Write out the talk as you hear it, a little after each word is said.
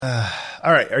All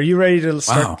right, are you ready to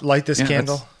start light this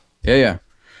candle? Yeah.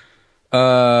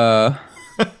 Yeah.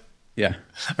 Yeah.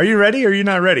 Are you ready or are you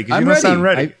not ready? Because you don't ready. sound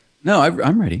ready.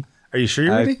 I'm ready. Are you sure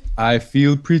you're ready? I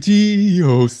feel pretty,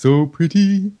 oh so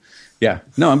pretty. Yeah.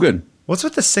 No, I'm good. What's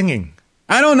with the singing?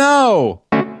 I don't know.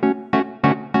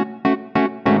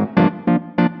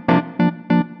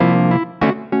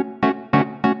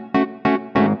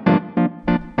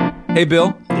 Hey,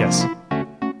 Bill. Yes.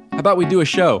 How about we do a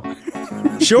show?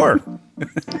 Sure.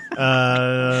 What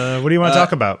do you want to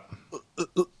talk about?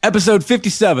 Episode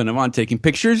 57 of On Taking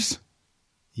Pictures.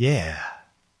 Yeah.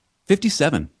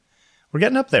 57. We're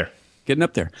getting up there. Getting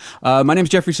up there. My name's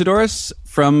Jeffrey Sidoris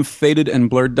from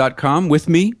fadedandblurred.com. With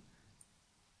me,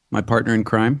 my partner in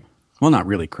crime. Well, not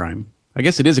really crime. I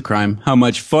guess it is a crime. How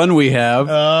much fun we have.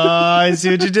 I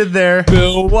see what you did there.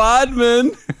 Bill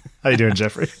Wadman. How you doing,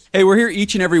 Jeffrey? Hey, we're here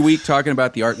each and every week talking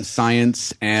about the art and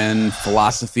science and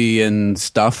philosophy and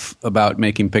stuff about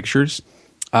making pictures.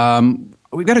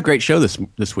 We've got a great show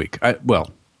this week. I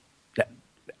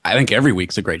think every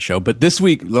week's a great show, but this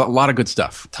week, a lot of good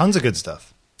stuff. Tons of good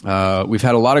stuff. We've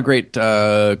had a lot of great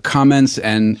comments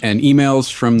and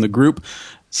emails from the group.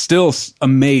 Still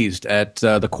amazed at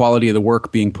the quality of the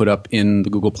work being put up in the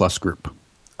Google Plus group.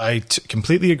 I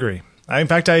completely agree. In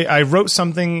fact, I wrote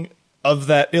something of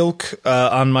that ilk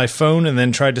on my phone and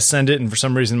then tried to send it, and for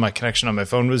some reason my connection on my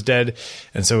phone was dead,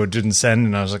 and so it didn't send,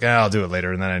 and I was like, I'll do it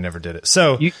later, and then I never did it.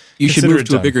 So you should move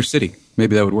to a bigger city.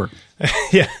 Maybe that would work.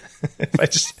 Yeah.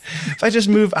 If I just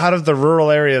move out of the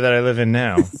rural area that I live in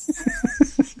now.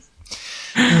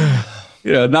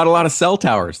 Yeah, not a lot of cell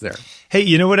towers there. Hey,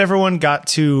 you know what everyone got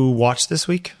to watch this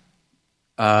week?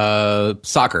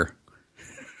 Soccer.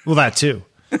 Well, that too.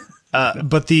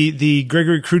 But the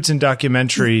Gregory Crutzen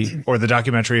documentary, or the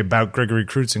documentary about Gregory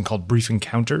Crutzen called Brief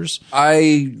Encounters.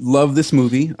 I love this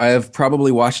movie. I have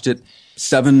probably watched it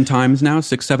 7 times now,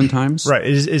 7 times. Right.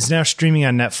 It's now streaming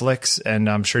on Netflix, and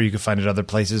I'm sure you can find it other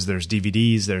places. There's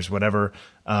DVDs, there's whatever.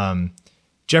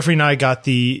 Jeffrey and I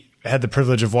had the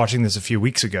privilege of watching this a few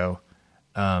weeks ago,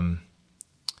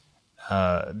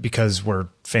 because we're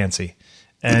fancy.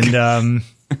 And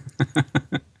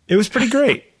it was pretty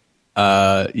great.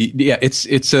 Yeah,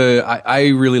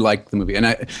 I really like the movie, and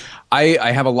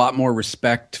I have a lot more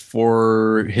respect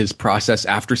for his process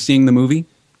after seeing the movie.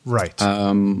 Right.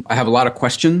 I have a lot of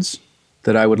questions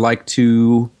that I would like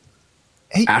to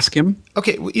ask him.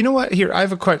 Okay, well, you know what? Here, I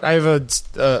have a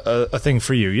thing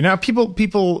for you. You know,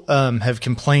 people have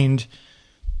complained,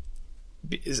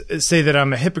 say that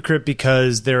I'm a hypocrite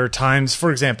because there are times,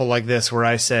 for example, like this, where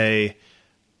I say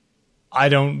I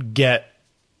don't get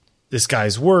this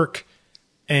guy's work,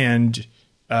 and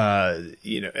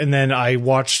and then I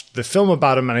watch the film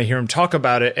about him and I hear him talk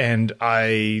about it, and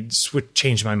I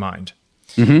change my mind.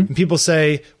 Mm-hmm. And people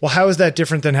say, well, how is that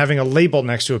different than having a label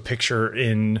next to a picture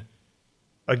in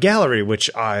a gallery, which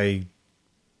I,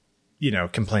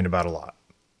 complain about a lot.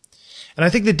 And I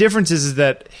think the difference is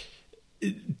that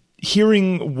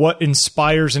hearing what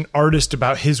inspires an artist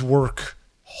about his work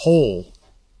whole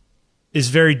is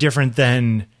very different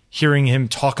than hearing him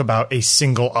talk about a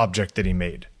single object that he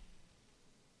made.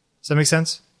 Does that make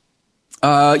sense?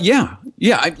 Yeah.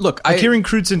 Hearing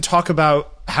Crutzen talk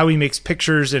about how he makes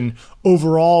pictures and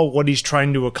overall what he's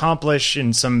trying to accomplish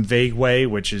in some vague way,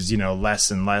 which is, less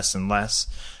and less and less,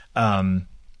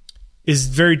 is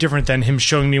very different than him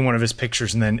showing me one of his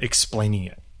pictures and then explaining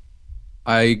it.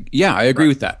 I agree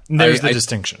with that. And there's the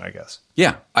distinction, I guess.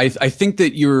 Yeah. I think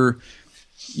that you're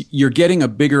getting a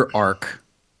bigger arc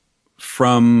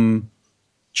from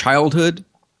childhood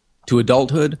to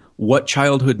adulthood, what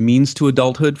childhood means to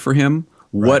adulthood for him,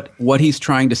 right. what he's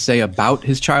trying to say about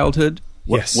his childhood,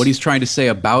 what he's trying to say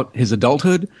about his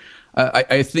adulthood.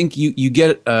 I think you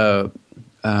get I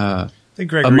think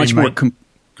Gregory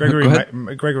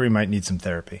might need some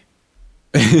therapy.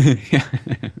 Yeah.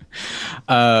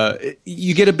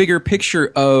 You get a bigger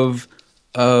picture of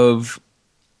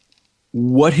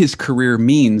what his career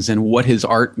means and what his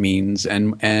art means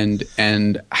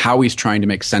and how he's trying to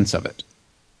make sense of it.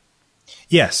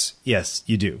 Yes,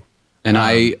 you do. And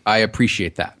I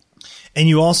appreciate that. And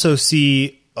you also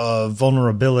see a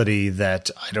vulnerability that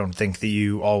I don't think that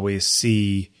you always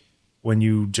see when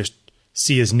you just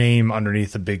see his name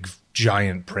underneath a big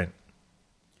giant print.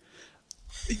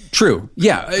 True.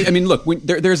 Yeah. I mean, look,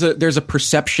 there's a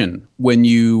perception when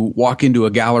you walk into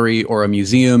a gallery or a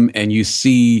museum and you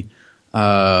see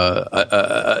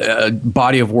a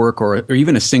body of work or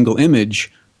even a single image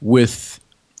with,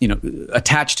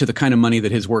 attached to the kind of money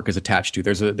that his work is attached to.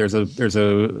 There's a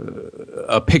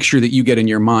picture that you get in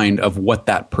your mind of what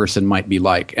that person might be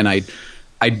like. And I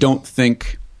don't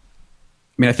think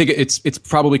mean, I think it's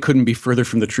probably couldn't be further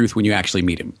from the truth when you actually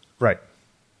meet him. Right.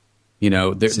 You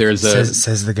know, there's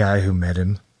says the guy who met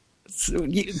him.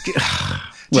 Did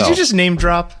you just name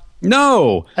drop?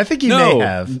 No. I think you may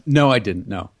have. No, I didn't.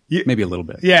 No. Maybe a little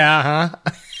bit. Yeah,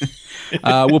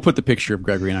 We'll put the picture of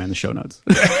Gregory and I in the show notes.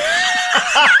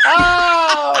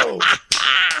 Oh!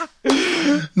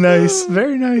 Nice.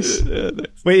 Very nice.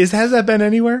 Wait, has that been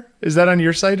anywhere? Is that on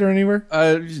your site or anywhere?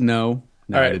 No.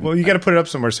 All right. Well, you got to put it up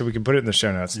somewhere so we can put it in the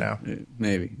show notes now.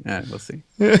 Maybe. We'll see.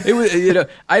 It was,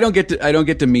 I don't get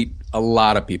to meet a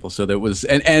lot of people, so there was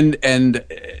and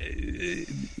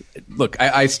look,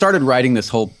 I started writing this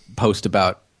whole post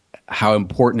about how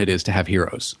important it is to have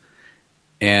heroes,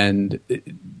 and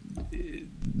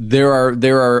there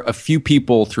are a few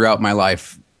people throughout my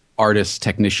life, artists,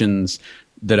 technicians,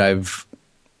 that I've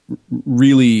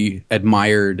really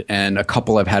admired, and a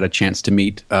couple I've had a chance to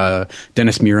meet.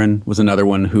 Dennis Muren was another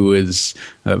one, who is,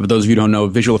 for those of you who don't know,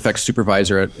 visual effects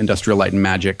supervisor at Industrial Light and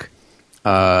Magic,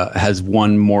 has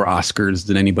won more Oscars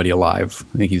than anybody alive.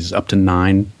 I think he's up to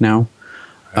 9 now.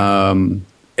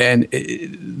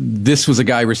 This was a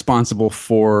guy responsible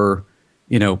for,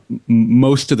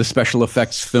 most of the special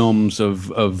effects films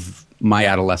of my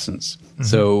adolescence. Mm-hmm.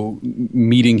 So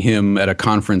meeting him at a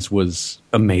conference was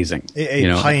amazing. A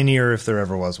pioneer, if there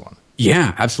ever was one.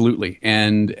 Yeah, absolutely.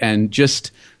 And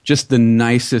just the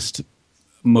nicest,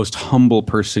 most humble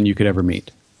person you could ever meet.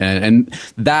 And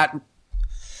that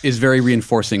is very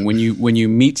reinforcing when you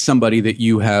meet somebody that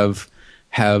you have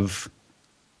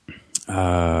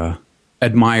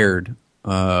admired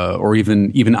or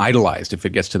even idolized, if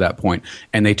it gets to that point,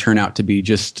 and they turn out to be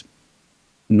just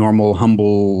normal,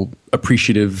 humble,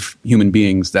 appreciative human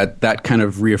beings. That kind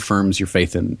of reaffirms your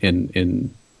faith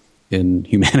in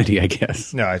humanity, I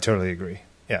guess. No, I totally agree.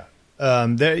 Yeah,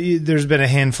 there's been a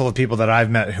handful of people that I've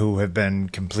met who have been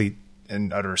complete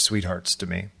and utter sweethearts to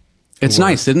me. It's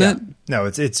nice, isn't it? No,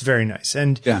 it's very nice,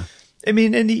 and yeah. I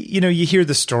mean, and you hear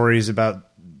the stories about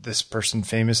this person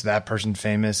famous, that person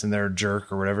famous, and they're a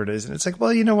jerk or whatever it is, and it's like,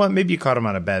 well, you know what? Maybe you caught them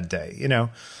on a bad day,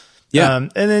 Yeah.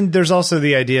 And then there's also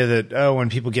the idea that,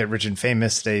 when people get rich and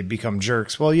famous, they become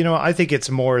jerks. Well, I think it's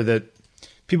more that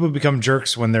people become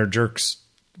jerks when they're jerks,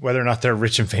 whether or not they're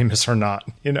rich and famous or not,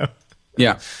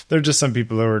 Yeah. They're just some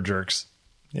people who are jerks,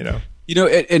 and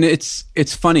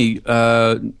it's funny.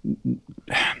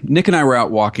 Nick and I were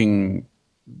out walking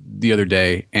the other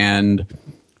day, and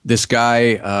this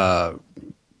guy,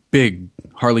 big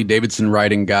Harley Davidson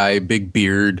riding guy, big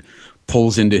beard,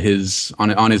 pulls into his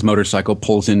on his motorcycle,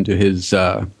 pulls into his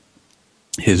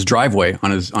driveway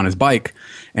on his bike,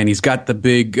 and he's got the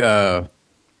big ape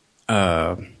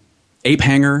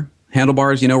hanger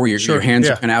handlebars, where your hands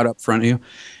are kind of out up front of you.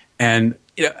 And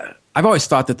I've always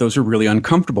thought that those are really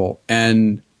uncomfortable,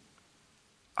 and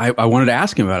I wanted to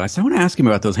ask him about it. I said, I want to ask him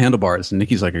about those handlebars. And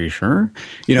Nikki's like, are you sure?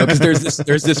 Because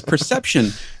there's this perception.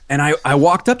 And I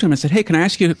walked up to him and said, hey, can I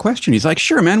ask you a question? He's like,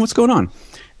 sure, man, what's going on?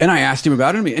 And I asked him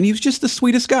about it, and he was just the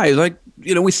sweetest guy. He's like,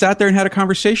 we sat there and had a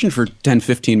conversation for 10,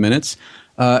 15 minutes.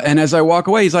 And as I walk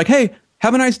away, he's like, hey,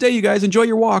 have a nice day, you guys. Enjoy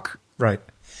your walk. Right.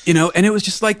 And it was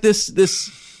just like this,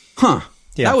 that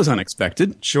was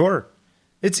unexpected. Sure.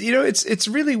 It's, it's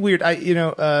really weird.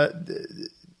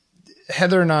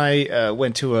 Heather and I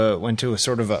went to a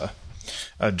sort of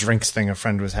a drinks thing a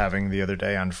friend was having the other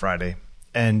day on Friday.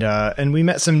 And we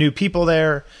met some new people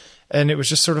there. And it was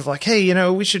just sort of like,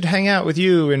 hey, we should hang out with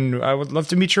you, and I would love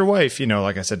to meet your wife,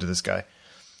 like I said to this guy.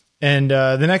 And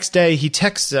the next day he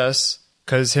texts us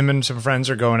because him and some friends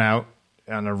are going out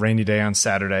on a rainy day on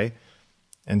Saturday,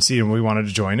 and we wanted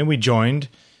to join, and we joined,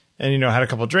 and had a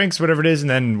couple of drinks, whatever it is, and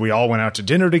then we all went out to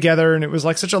dinner together, and it was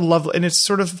like such a lovely, and it's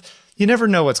sort of, you never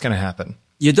know what's going to happen.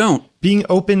 You don't. Being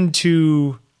open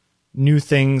to new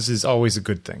things is always a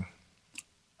good thing.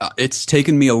 It's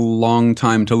taken me a long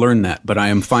time to learn that, but I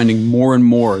am finding more and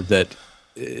more that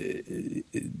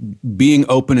being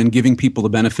open and giving people the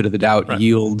benefit of the doubt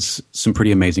yields some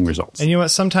pretty amazing results. And you know what?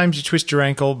 Sometimes you twist your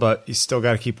ankle, but you still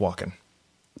got to keep walking.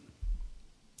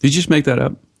 Did you just make that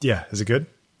up? Yeah. Is it good?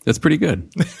 That's pretty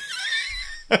good.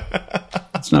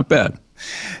 It's not bad.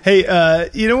 Hey,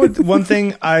 you know what? One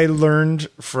thing I learned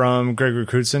from Gregory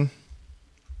Crewdson?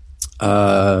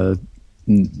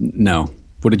 No.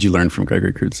 What did you learn from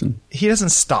Gregory Crewdson? He doesn't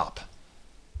stop.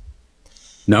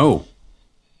 No.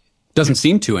 Doesn't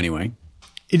seem to, anyway.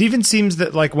 It even seems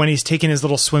that, like, when he's taking his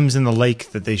little swims in the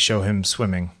lake that they show him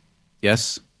swimming.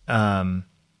 Yes.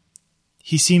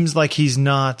 He seems like he's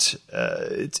not,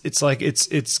 it's like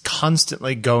it's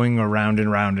constantly going around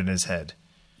and round in his head.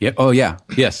 Yeah. Oh, yeah.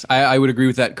 Yes. I would agree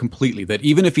with that completely. That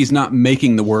even if he's not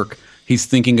making the work, he's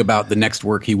thinking about the next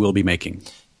work he will be making.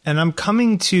 And I'm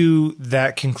coming to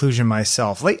that conclusion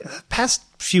myself. Like past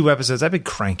few episodes, I've been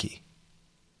cranky.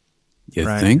 You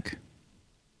think?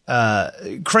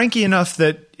 Cranky enough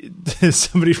that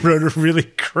somebody wrote a really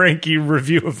cranky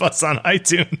review of us on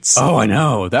iTunes. Oh, I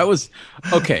know. That was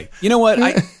okay. You know what?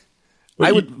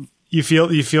 I would. You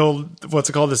feel what's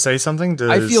it called to say something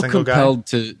to I feel single compelled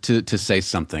guy? to say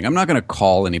something. I'm not going to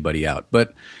call anybody out,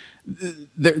 but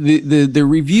the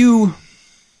review.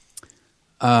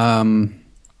 I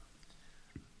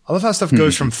love how stuff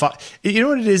goes from five. You know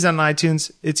what it is on iTunes?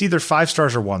 It's either 5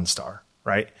 stars or 1 star,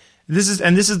 right? This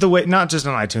is the way, not just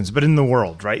on iTunes, but in the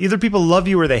world, right? Either people love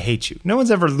you or they hate you. No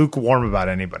one's ever lukewarm about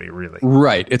anybody, really.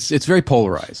 Right. It's very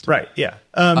polarized. Right. Yeah.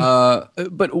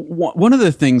 But one of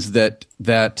the things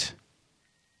that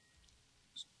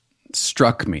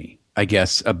struck me, I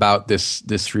guess, about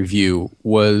this review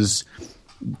was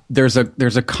there's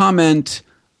a comment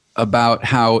about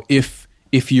how if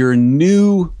you're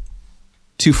new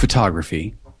to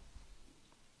photography,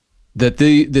 that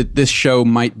this show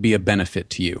might be a benefit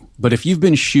to you. But if you've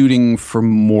been shooting for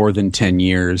more than 10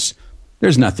 years,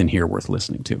 there's nothing here worth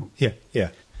listening to. Yeah, yeah.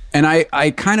 And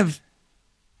I kind of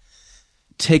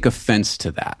take offense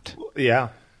to that. Yeah.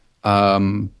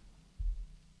 I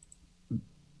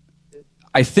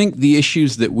think the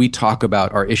issues that we talk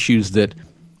about are issues that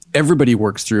everybody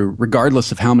works through,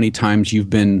 regardless of how many times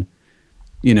you've been,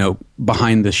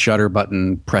 behind the shutter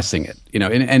button pressing it.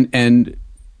 And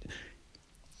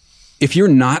if you're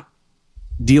not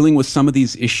dealing with some of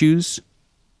these issues,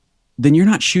 then you're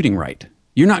not shooting right.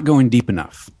 You're not going deep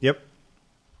enough. Yep.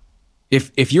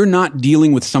 If you're not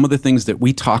dealing with some of the things that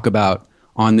we talk about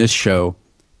on this show,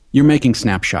 you're making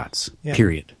snapshots,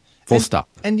 period. Full stop.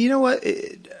 And you know what?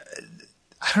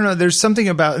 I don't know. There's something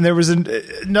about, and there was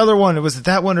another one. Was it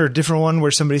that one or a different one where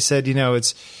somebody said,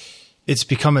 it's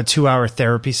become a 2-hour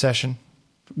therapy session?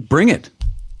 Bring it.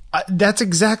 That's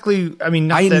exactly, I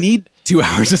mean, I need 2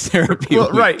 hours of therapy. Well,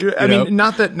 right. I mean,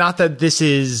 not that this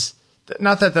is,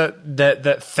 not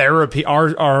that therapy,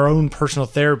 our own personal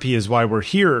therapy is why we're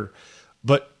here,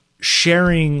 but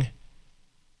sharing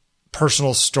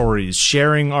personal stories,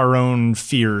 sharing our own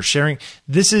fears,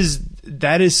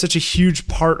 that is such a huge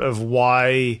part of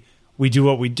why we do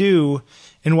what we do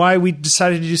and why we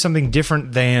decided to do something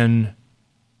different than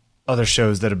other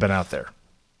shows that have been out there.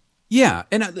 Yeah.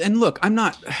 And look, I'm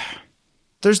not,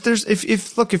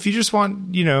 if you just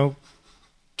want,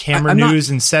 camera news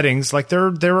and settings, like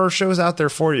there are shows out there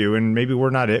for you, and maybe we're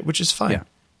not it, which is fine.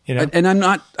 Yeah. And I'm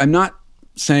not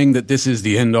saying that this is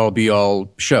the end all be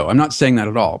all show. I'm not saying that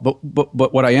at all.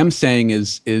 But what I am saying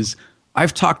is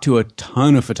I've talked to a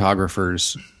ton of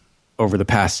photographers over the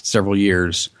past several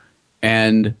years,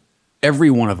 and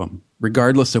every one of them,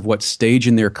 regardless of what stage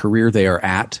in their career they are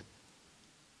at,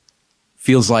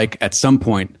 feels like at some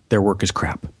point their work is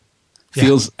crap. Yeah.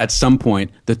 Feels at some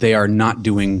point that they are not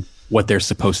doing what they're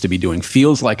supposed to be doing.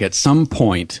 Feels like at some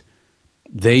point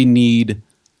they need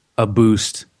a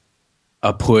boost,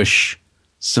 a push,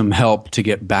 some help to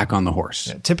get back on the horse.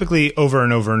 Yeah, typically over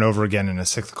and over and over again in a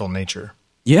cyclical nature.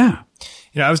 Yeah.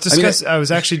 I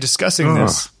was actually discussing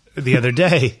this the other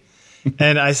day,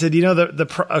 and I said,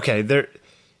 the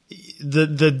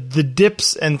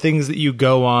dips and things that you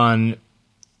go on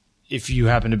if you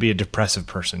happen to be a depressive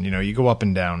person, you go up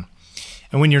and down.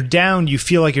 And when you're down, you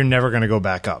feel like you're never going to go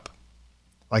back up.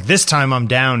 Like this time I'm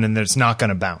down and it's not going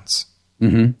to bounce.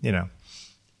 Mm-hmm.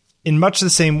 In much the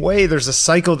same way, there's a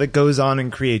cycle that goes on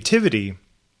in creativity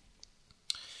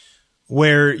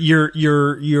where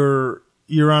you're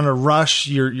on a rush,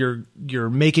 you're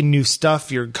making new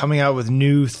stuff, you're coming out with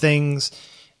new things,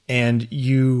 and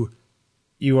you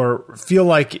feel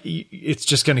like it's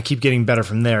just going to keep getting better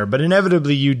from there. But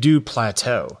inevitably you do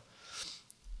plateau.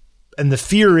 And the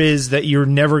fear is that you're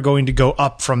never going to go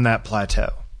up from that plateau.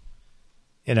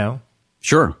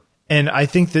 Sure. And I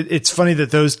think that it's funny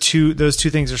that those two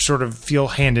things are sort of feel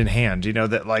hand in hand,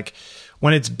 that like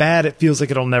when it's bad, it feels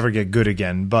like it'll never get good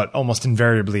again, but almost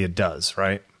invariably it does.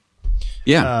 Right.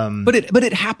 Yeah. But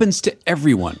it happens to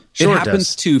everyone. Sure, it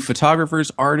happens to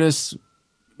photographers, artists,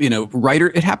 writer.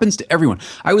 It happens to everyone.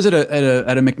 I was at a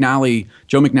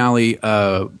Joe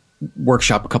McNally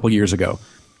workshop a couple years ago.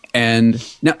 And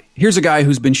now here's a guy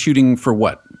who's been shooting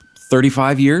for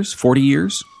 35 years, 40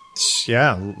 years?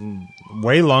 Yeah,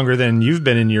 way longer than you've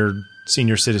been in your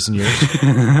senior citizen years.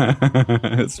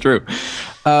 That's true.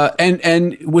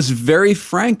 And was very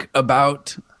frank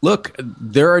about, look,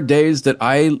 there are days that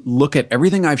I look at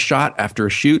everything I've shot after a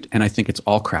shoot and I think it's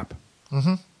all crap.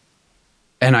 Mm-hmm.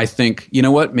 And I think, you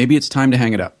know what, maybe it's time to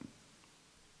hang it up.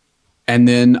 And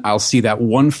then I'll see that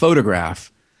one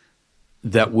photograph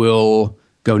that will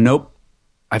go, nope,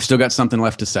 I've still got something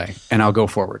left to say, and I'll go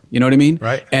forward. You know what I mean?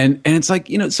 Right. And it's like,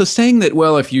 so saying that,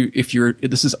 well, if you're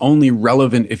this is only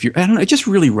relevant if you're, I don't know, it just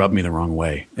really rubbed me the wrong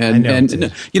way. And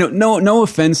no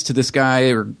offense to this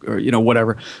guy or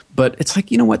whatever, but it's like,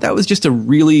 you know what, that was just a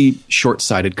really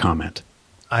short-sighted comment.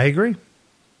 I agree.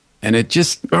 And it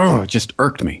just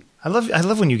irked me. I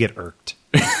love when you get irked.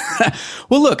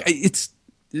 Well, look, it's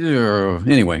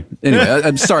anyway.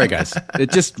 I'm sorry, guys.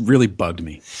 It just really bugged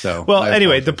me. So, well,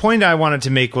 anyway, the point I wanted to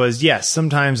make was, yes,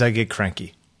 sometimes I get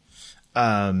cranky,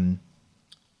 and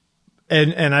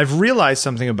I've realized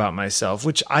something about myself,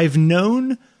 which I've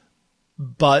known,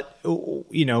 but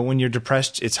when you're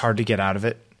depressed, it's hard to get out of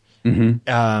it.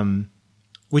 Mm-hmm.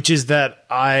 Which is that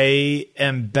I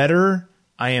am better,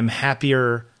 I am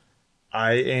happier,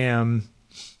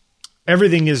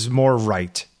 everything is more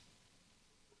right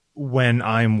when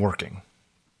I'm working.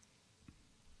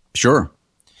 Sure.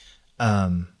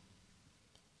 And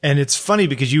it's funny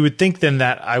because you would think then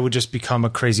that I would just become a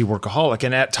crazy workaholic.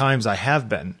 And at times I have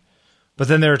been, but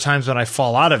then there are times when I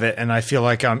fall out of it and I feel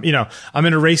like I'm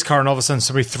in a race car and all of a sudden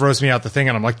somebody throws me out the thing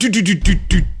and I'm like, do.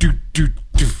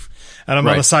 And I'm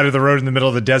on the side of the road in the middle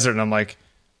of the desert and I'm like,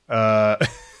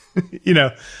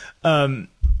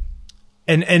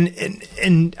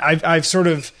 and I've sort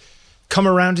of come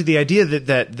around to the idea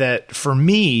that for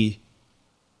me,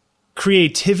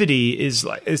 creativity is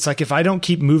like, it's like if I don't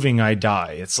keep moving, I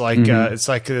die. It's like it's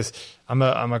like this. I'm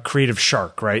a creative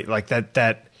shark, right? Like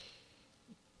that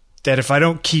if I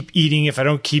don't keep eating, if I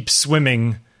don't keep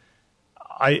swimming,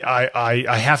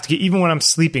 I have to get, even when I'm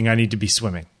sleeping, I need to be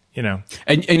swimming.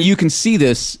 And you can see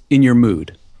this in your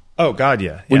mood. Oh God,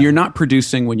 yeah. When you're not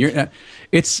producing, when you're,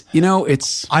 it's. I'm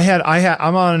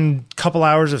on a couple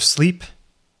hours of sleep.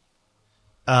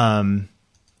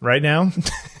 Right now.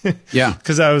 Yeah.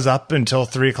 Because I was up until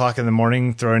 3:00 in the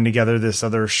morning throwing together this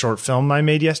other short film I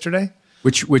made yesterday.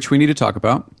 Which we need to talk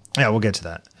about. Yeah, we'll get to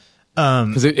that.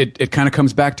 Because it kind of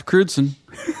comes back to Crewdson.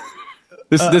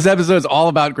 This episode is all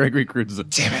about Gregory Crewdson.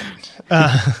 Damn it.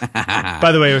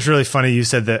 By the way, it was really funny. You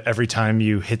said that every time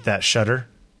you hit that shutter.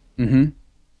 Mm-hmm.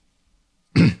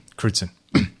 Crewdson.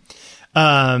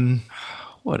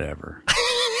 Whatever.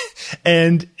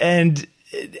 And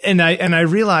I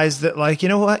realized that, like, you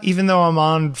know what? Even though I'm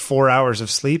on 4 hours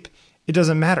of sleep, it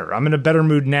doesn't matter. I'm in a better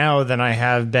mood now than I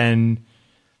have been.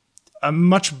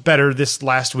 Much better this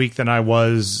last week than I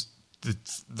was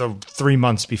the 3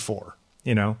 months before,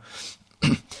 And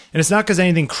it's not because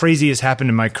anything crazy has happened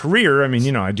in my career. I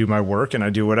mean, I do my work and I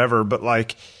do whatever, but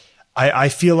like, I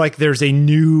feel like there's a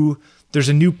new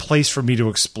place for me to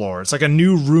explore. It's like a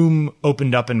new room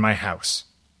opened up in my house.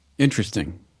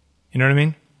 Interesting. You know what I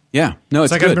mean? Yeah. No,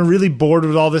 it's like good. I've been really bored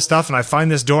with all this stuff, and I find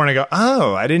this door, and I go,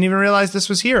 oh, I didn't even realize this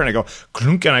was here. And I go,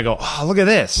 clunk, and I go, oh, look at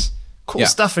this. Cool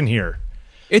stuff in here.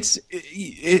 It's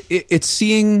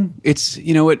seeing,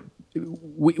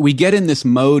 we get in this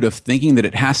mode of thinking that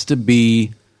it has to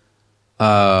be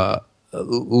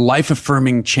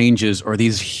life-affirming changes or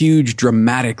these huge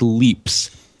dramatic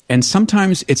leaps. And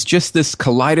sometimes it's just this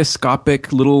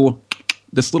kaleidoscopic little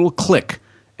click.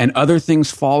 And other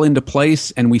things fall into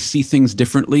place and we see things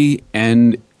differently.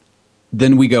 And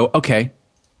then we go, okay,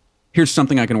 here's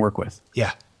something I can work with.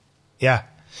 Yeah. Yeah.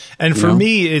 And for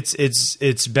me,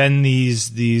 it's been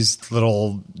these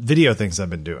little video things I've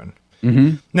been doing.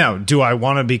 Mm-hmm. Now, do I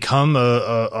want to become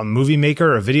a movie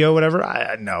maker, a video, whatever?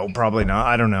 No, probably not.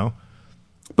 I don't know.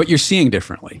 But you're seeing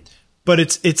differently. But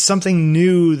it's something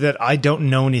new that I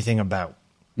don't know anything about.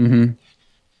 Mm-hmm.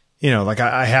 Like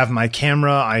I have my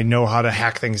camera, I know how to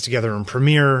hack things together in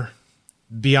Premiere.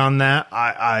 Beyond that,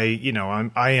 I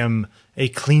am a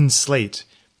clean slate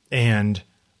and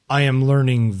I am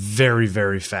learning very,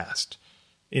 very fast.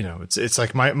 It's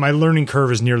like my learning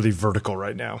curve is nearly vertical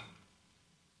right now.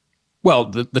 Well,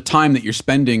 the time that you're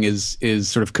spending is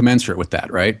sort of commensurate with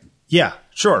that, right? Yeah,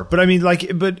 sure. But I mean,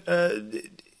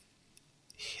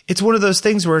 it's one of those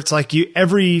things where it's like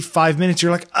every 5 minutes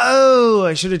you're like, oh,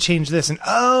 I should have changed this, and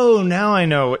oh, now I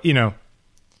know. You know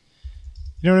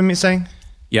what I mean? Saying?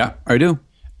 Yeah, I do.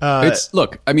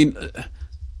 Look. I mean,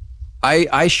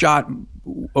 I shot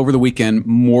over the weekend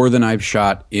more than I've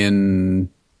shot in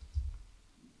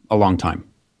a long time,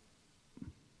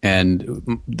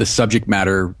 and the subject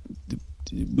matter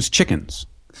was chickens.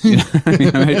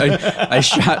 I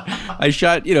shot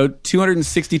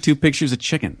 262 pictures of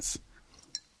chickens.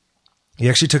 You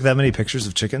actually took that many pictures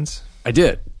of chickens? I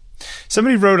did.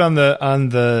 Somebody wrote on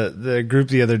the group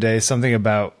the other day something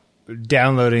about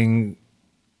downloading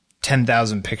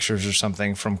 10,000 pictures or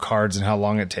something from cards and how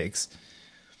long it takes.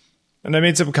 And I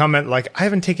made some comment like, I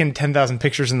haven't taken 10,000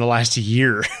 pictures in the last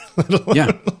year.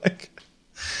 Yeah.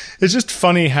 it's just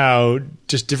funny how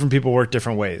just different people work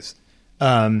different ways.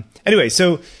 Anyway,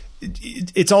 so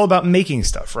it's all about making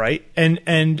stuff, right?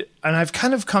 And I've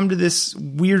kind of come to this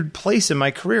weird place in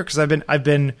my career because I've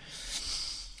been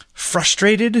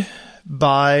frustrated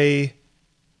by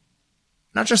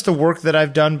not just the work that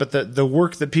I've done, but the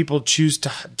work that people choose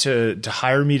to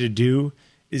hire me to do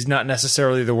is not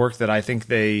necessarily the work that I think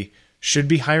they should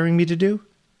be hiring me to do.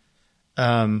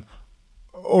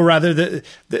 Or rather,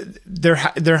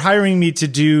 they're hiring me to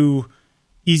do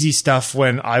easy stuff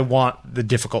when I want the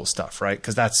difficult stuff, right?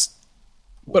 Because that's.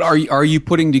 But are you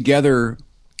putting together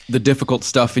the difficult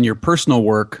stuff in your personal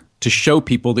work to show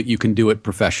people that you can do it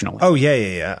professionally? Oh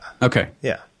yeah. Okay.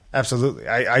 Yeah, absolutely.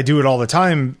 I do it all the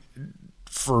time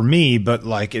for me, but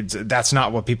like that's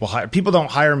not what people hire. People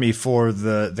don't hire me for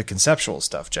the conceptual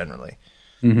stuff generally.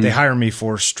 Mm-hmm. They hire me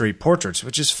for straight portraits,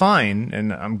 which is fine,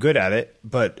 and I'm good at it.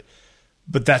 But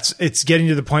it's getting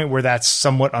to the point where that's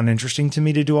somewhat uninteresting to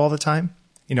me to do all the time.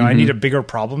 You know, I need a bigger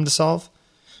problem to solve.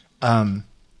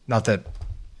 Not that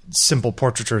simple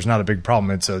portraiture is not a big problem.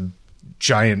 It's a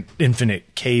giant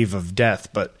infinite cave of death,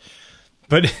 but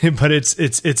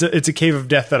it's a cave of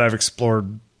death that I've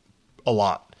explored a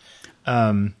lot.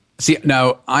 See,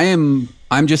 now I'm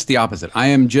just the opposite. I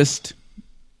am just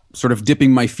sort of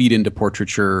dipping my feet into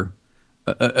portraiture.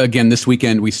 Again, this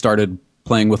weekend we started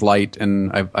playing with light,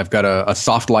 and I've got a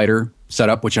soft lighter set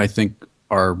up, which I think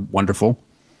are wonderful.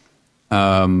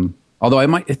 Although I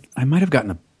might have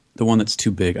gotten the one that's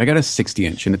too big. I got a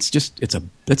 60-inch, and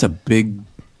it's a big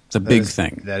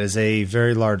thing. That is a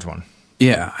very large one.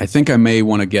 Yeah, I think I may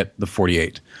want to get the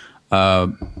 48.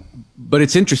 But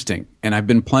it's interesting, and I've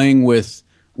been playing with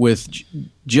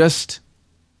just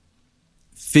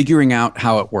figuring out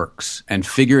how it works and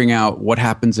figuring out what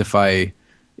happens if I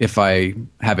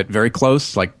have it very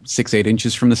close, like 6-8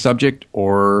 inches from the subject,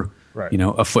 or right.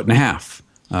 A foot and a half,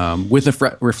 with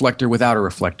a reflector, without a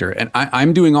reflector. And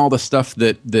I'm doing all the stuff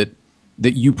that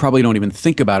you probably don't even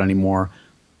think about anymore,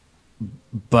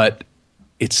 but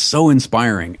it's so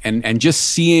inspiring. And just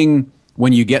seeing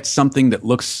when you get something that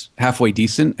looks halfway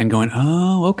decent and going,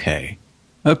 oh, okay,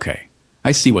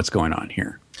 I see what's going on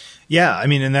here. Yeah, I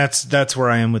mean, and that's where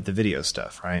I am with the video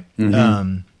stuff, right?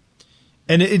 Mm-hmm.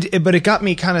 But it got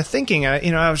me kind of thinking.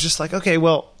 I was just like, okay,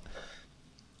 well,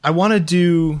 I want to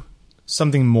do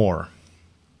something more,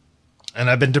 and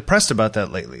I've been depressed about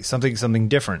that lately. Something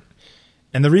different.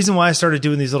 And the reason why I started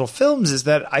doing these little films is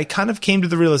that I kind of came to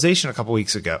the realization a couple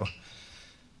weeks ago.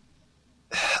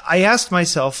 I asked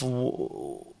myself,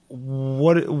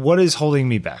 what is holding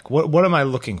me back? What am I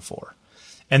looking for?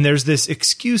 And there's this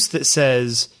excuse that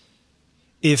says,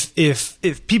 if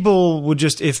people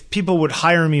would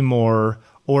hire me more,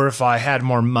 or if I had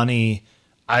more money,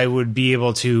 I would be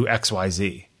able to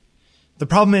XYZ. The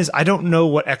problem is I don't know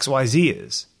what XYZ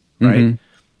is, right? Mm-hmm.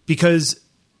 Because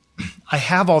I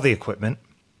have all the equipment.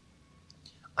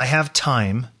 I have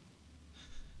time.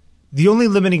 The only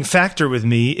limiting factor with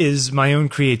me is my own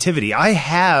creativity. I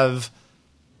have.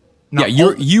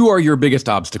 You are your biggest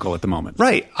obstacle at the moment.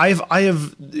 Right. I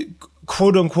have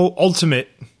quote unquote ultimate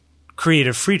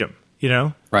creative freedom,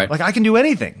 Right. Like I can do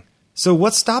anything. So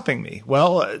what's stopping me?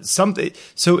 Well, something.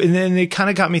 So, and then it kind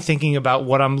of got me thinking about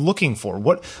what I'm looking for.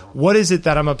 What is it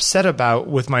that I'm upset about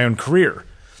with my own career?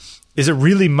 Is it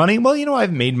really money? Well,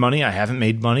 I've made money. I haven't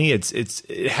made money. It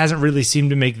hasn't really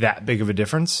seemed to make that big of a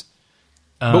difference.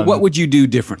 But what would you do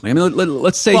differently? I mean,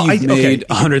 let's say you've made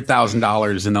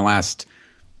 $100,000 in the last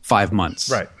 5 months.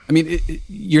 Right. I mean,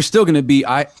 you're still going to be.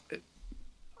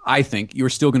 I think you're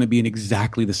still going to be in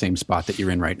exactly the same spot that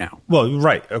you're in right now. Well,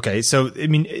 right. Okay. So, I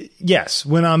mean, yes,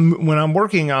 when I'm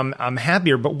working, I'm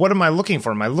happier. But what am I looking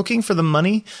for? Am I looking for the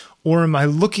money, or am I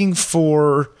looking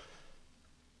for?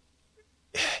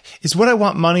 Is what I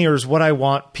want money, or is what I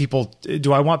want people?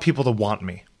 Do I want people to want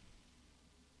me?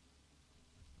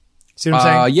 See what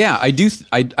I'm saying? Yeah, I do.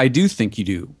 I do think you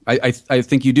do. I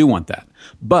think you do want that.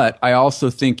 But I also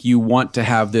think you want to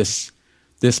have this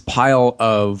pile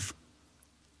of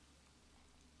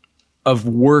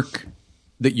work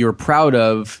that you're proud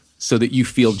of, so that you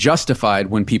feel justified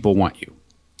when people want you.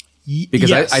 Because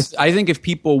yes. I think if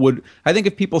people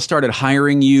started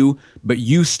hiring you, but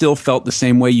you still felt the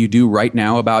same way you do right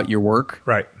now about your work,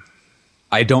 right?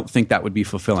 I don't think that would be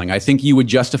fulfilling. I think you would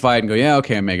justify it and go, yeah,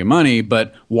 okay, I'm making money,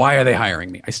 but why are they hiring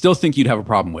me? I still think you'd have a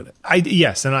problem with it.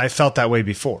 Yes, and I felt that way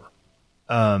before.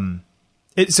 So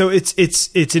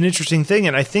it's an interesting thing,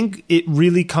 and I think it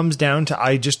really comes down to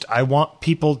I want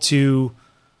people to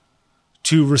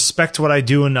respect what I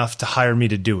do enough to hire me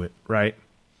to do it, right?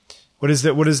 What is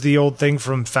the old thing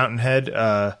from Fountainhead?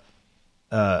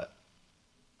 What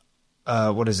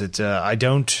is it?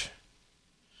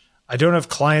 I don't have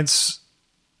clients.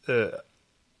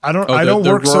 I don't the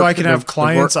work so I can the- have the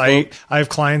clients. work- I have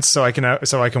clients so I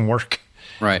can work.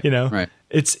 Right. You know, Right.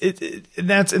 And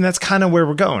that's kind of where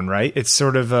we're going, right? It's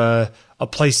sort of a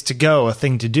place to go, a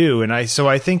thing to do. And I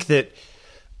think that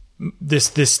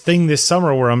this thing this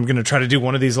summer where I'm going to try to do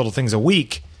one of these little things a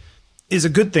week is a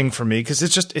good thing for me because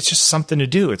it's just something to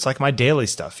do. It's like my daily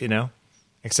stuff, you know,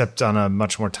 except on a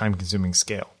much more time consuming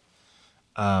scale.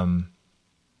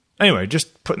 Anyway,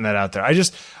 just putting that out there.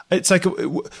 It's like,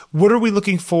 what are we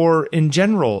looking for in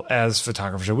general as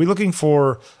photographers? Are we looking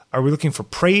for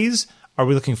praise? Are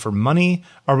we looking for money?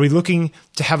 Are we looking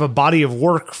to have a body of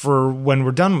work for when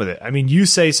we're done with it? I mean, you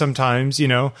say sometimes, you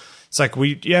know, it's like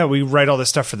we write all this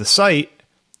stuff for the site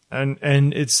and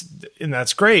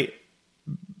that's great.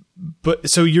 But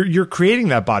so you're creating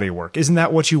that body of work. Isn't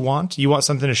that what you want? You want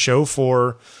something to show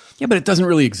for. Yeah, but it doesn't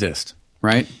really exist,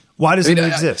 right? Why doesn't it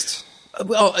exist?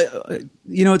 Well,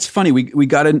 you know, it's funny. We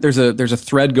got in. There's a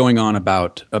thread going on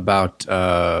about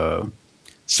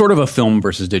sort of a film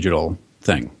versus digital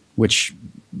thing, which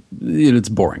it's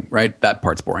boring, right? That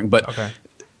part's boring. But okay.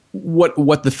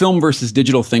 What the film versus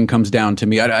digital thing comes down to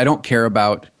me, I don't care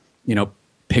about, you know,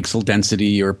 pixel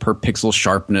density or per pixel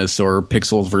sharpness or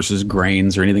pixels versus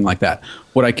grains or anything like that.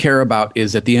 What I care about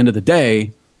is at the end of the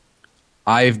day,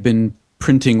 I've been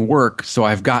printing work, so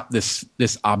I've got this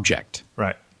object.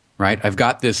 Right. I've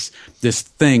got this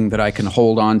thing that I can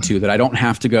hold on to that I don't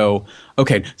have to go,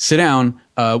 okay, sit down.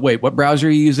 Wait, what browser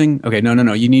are you using? Okay,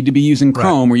 no. You need to be using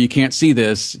Chrome or you can't see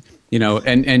this. You know,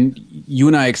 and you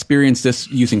and I experience this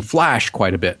using Flash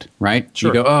quite a bit, right? Sure.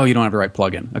 You go, oh, you don't have the right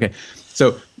plugin. Okay.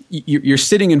 So you're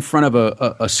sitting in front of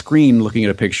a screen looking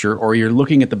at a picture, or you're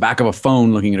looking at the back of a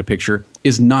phone looking at a picture,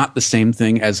 is not the same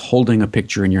thing as holding a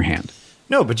picture in your hand.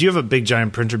 No, but you have a big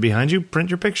giant printer behind you. Print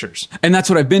your pictures. And that's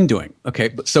what I've been doing.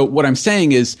 Okay. So what I'm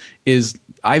saying is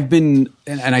I've been,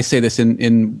 and I say this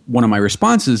in one of my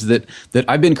responses, that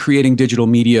I've been creating digital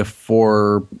media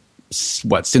for since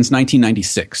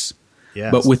 1996.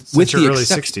 Yeah. But with since the your early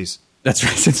 60s. That's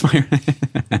right. Since my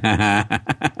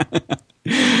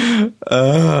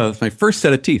that's my first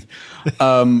set of teeth.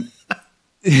 But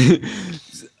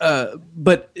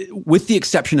with the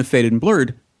exception of Faded and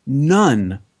Blurred,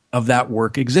 none of that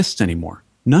work exists anymore.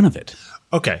 None of it.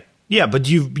 Okay. Yeah, but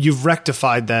you've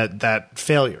rectified that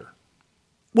failure.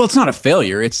 Well, it's not a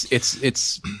failure. It's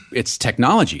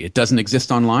technology. It doesn't exist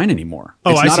online anymore.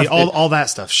 Oh, It's I not see. All that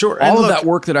stuff. Sure. All of that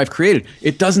work that I've created,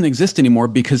 it doesn't exist anymore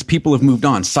because people have moved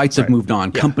on. Sites have moved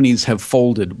on. Yeah. Companies have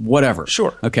folded. Whatever.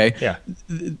 Sure. Okay. Yeah.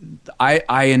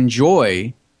 I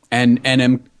enjoy and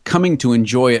am coming to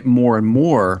enjoy it more and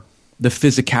more, the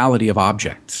physicality of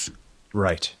objects.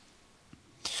 Right.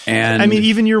 And I mean,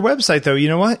 even your website, though, you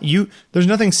know what? There's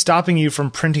nothing stopping you from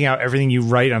printing out everything you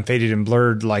write on Faded and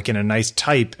Blurred, like in a nice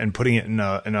type, and putting it in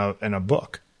a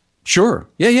book. Sure.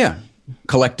 Yeah.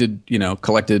 Collected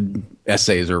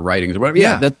essays or writings or whatever.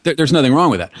 Yeah. There's nothing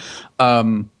wrong with that.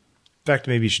 In fact,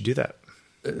 maybe you should do that.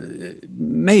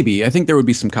 Maybe. I think there would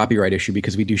be some copyright issue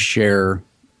because we do share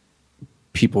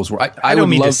people's work. I don't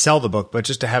mean to sell the book, but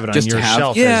just to have it on your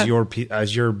shelf yeah.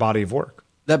 as your body of work.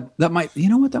 That might, you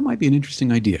know what? That might be an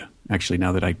interesting idea. Actually,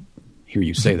 now that I hear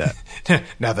you say that.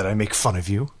 Now that I make fun of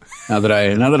you. Now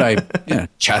that I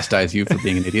chastise you for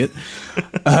being an idiot.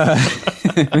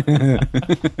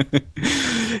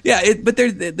 But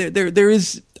there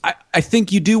is. I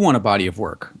think you do want a body of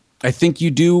work. I think you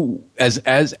do, as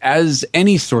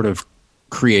any sort of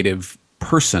creative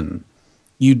person,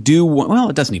 you do want. Well,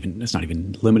 it's not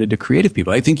even limited to creative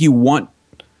people. I think you want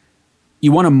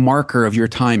a marker of your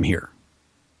time here.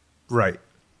 Right.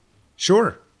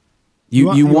 Sure.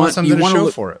 You want something to show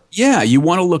look, for it. Yeah, you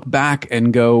want to look back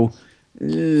and go,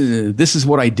 this is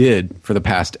what I did for the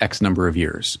past X number of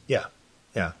years. Yeah.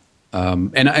 Yeah.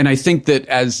 And I think that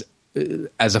as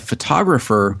a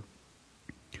photographer,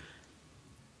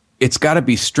 it's got to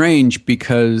be strange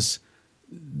because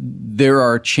there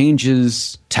are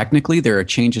changes technically, there are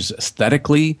changes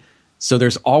aesthetically. So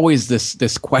there's always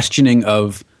this questioning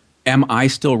of, am I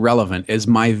still relevant? Is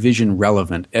my vision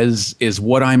relevant? Is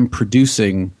what I'm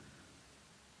producing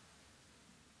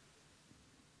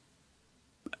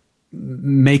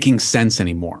making sense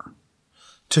anymore?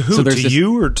 To who? To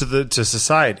you or to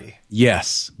society?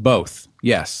 Yes, both.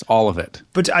 Yes, all of it.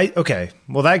 But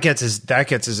well, that gets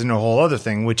us into a whole other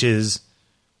thing, which is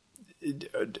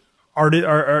right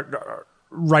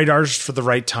artists for the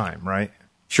right time, right?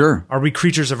 Sure. Are we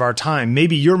creatures of our time?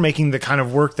 Maybe you're making the kind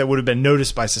of work that would have been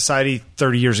noticed by society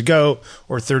 30 years ago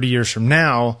or 30 years from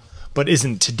now, but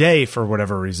isn't today for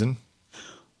whatever reason.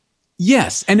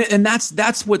 Yes, and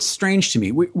that's what's strange to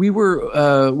me.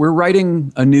 We're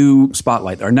writing a new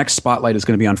spotlight. Our next spotlight is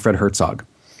going to be on Fred Herzog,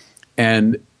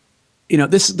 and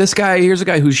this guy. Here's a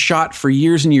guy who's shot for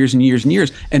years and years and years and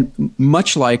years, and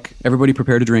much like Everybody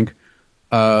Prepare to Drink,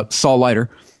 Saul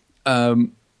Leiter,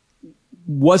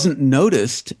 wasn't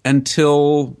noticed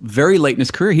until very late in his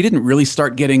career. He didn't really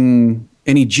start getting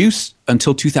any juice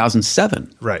until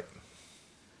 2007. Right.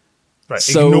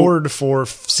 So, ignored for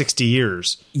 60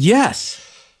 years. Yes.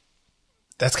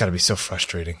 That's got to be so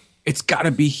frustrating. It's got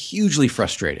to be hugely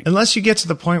frustrating. Unless you get to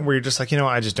the point where you're just like,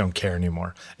 I just don't care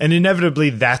anymore. And inevitably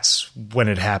that's when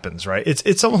it happens, right?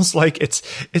 It's almost like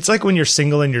it's like when you're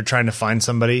single and you're trying to find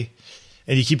somebody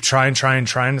and you keep trying.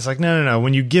 It's like, no.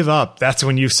 When you give up, that's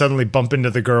when you suddenly bump into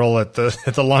the girl at the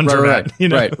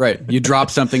laundromat. Right. You drop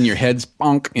something, your head's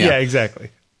bonk. Yeah,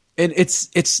 exactly. And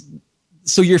it's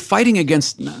so you're fighting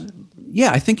against.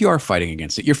 Yeah, I think you are fighting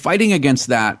against it. You're fighting against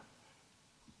that,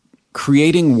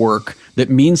 creating work that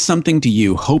means something to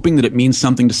you, hoping that it means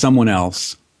something to someone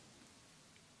else,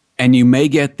 and you may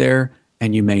get there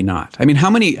and you may not. I mean, how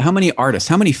many artists,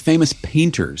 how many famous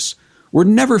painters were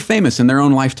never famous in their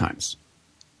own lifetimes?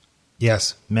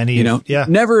 Yes, many. Yeah,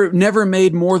 never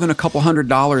made more than a couple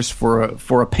 $100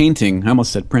 for a painting. I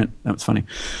almost said print. That was funny.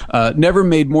 Never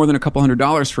made more than a couple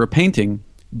 $100 for a painting,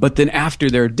 but then after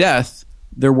their death,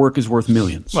 their work is worth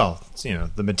millions. Well, it's,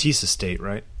 the Matisse estate,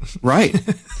 right? Right.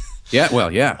 Yeah. Well,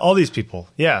 yeah. All these people.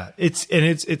 Yeah. It's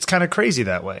kind of crazy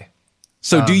that way.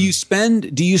 So do you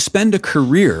spend a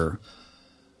career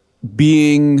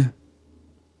being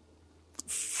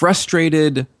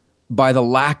frustrated by the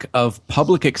lack of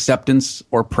public acceptance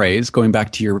or praise, going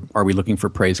back to your "are we looking for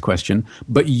praise" question,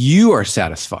 but you are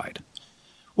satisfied?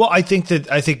 Well, I think that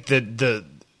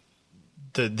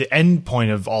the end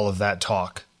point of all of that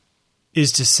talk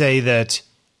is to say that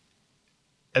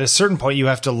at a certain point you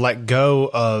have to let go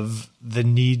of the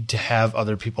need to have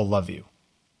other people love you.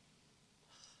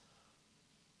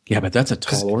 Yeah, but that's a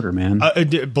tall order, man.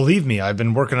 Believe me, I've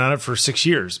been working on it for 6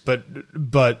 years, but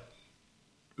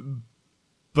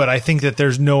I think that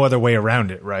there's no other way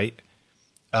around it, right?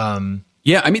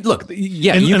 Yeah, I mean, look,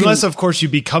 yeah, unless of course you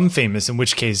become famous, in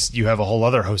which case you have a whole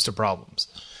other host of problems.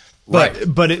 But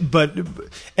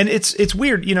it's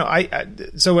weird,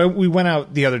 so we went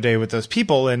out the other day with those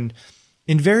people, and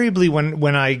invariably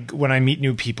when I meet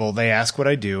new people, they ask what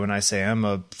I do, and I say I'm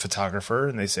a photographer,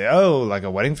 and they say, oh, like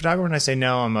a wedding photographer, and I say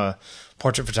no, I'm a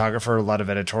portrait photographer, a lot of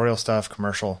editorial stuff,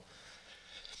 commercial,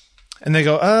 and they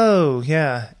go, oh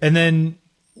yeah, and then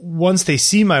once they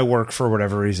see my work for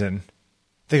whatever reason,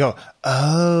 they go,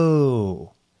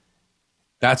 oh,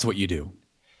 that's what you do,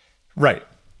 right?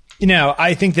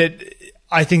 I think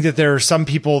that there are some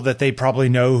people that they probably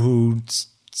know who,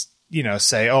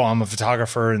 say, oh, I'm a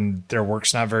photographer, and their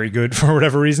work's not very good for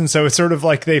whatever reason. So it's sort of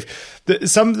like the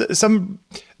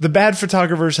bad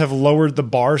photographers have lowered the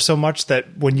bar so much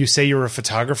that when you say you're a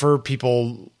photographer,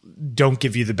 people don't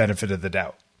give you the benefit of the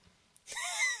doubt.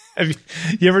 Have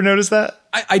you ever noticed that?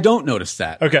 I don't notice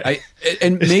that. Okay.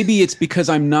 And maybe it's because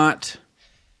I'm not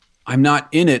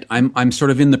in it. I'm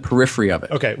sort of in the periphery of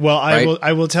it. Okay. Well,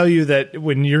 I will tell you that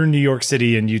when you're in New York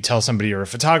City and you tell somebody you're a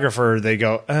photographer, they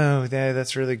go, oh, yeah,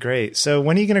 that's really great. So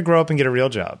when are you going to grow up and get a real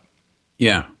job?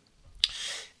 Yeah.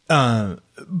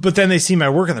 But then they see my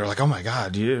work and they're like, oh my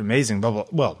God, you're amazing. Blah, blah.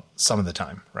 Well, some of the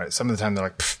time, right? Some of the time they're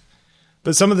like, pfft.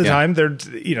 But some of the time they're,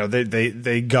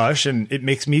 they gush, and it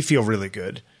makes me feel really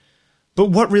good. But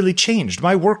what really changed?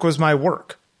 My work was my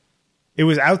work. It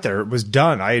was out there. It was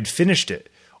done. I had finished it.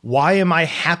 Why am I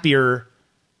happier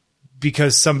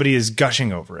because somebody is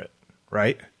gushing over it,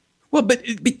 right? Well, but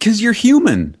because you're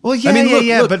human. Well, yeah, I mean,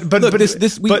 look, but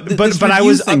this I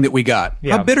was thing that we got.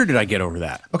 Yeah. How bitter did I get over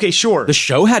that? Okay, sure. The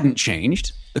show hadn't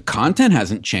changed. The content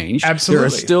hasn't changed. Absolutely, there are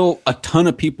still a ton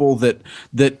of people that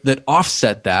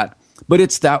offset that, but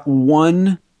it's that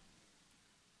one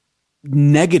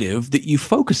negative that you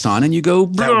focus on, and you go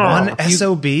that one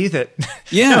SOB that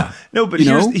yeah no but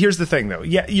here's the thing though.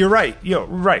 Yeah, you're right.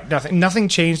 Right. Nothing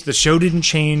changed. The show didn't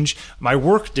change. My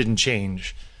work didn't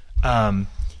change. But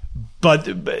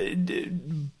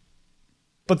the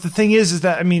thing is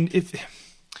that, I mean,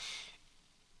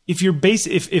 if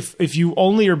you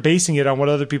only are basing it on what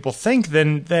other people think,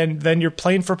 then you're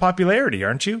playing for popularity,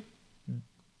 aren't you?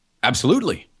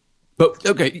 Absolutely. But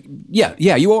okay, yeah,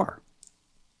 you are.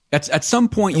 At some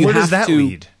point you have to. Where does that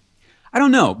lead? I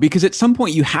don't know, because at some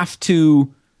point you have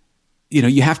to,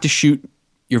 you have to shoot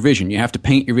your vision, you have to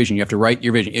paint your vision, you have to write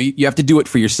your vision, you have to do it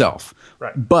for yourself.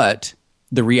 Right. But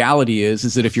the reality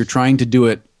is that if you're trying to do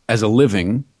it as a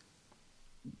living,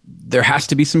 there has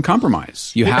to be some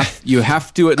compromise. You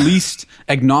have to at least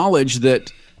acknowledge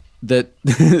that that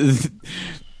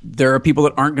there are people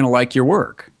that aren't going to like your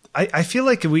work. I feel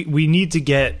like we need to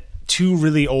get two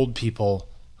really old people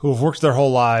who have worked their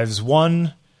whole lives.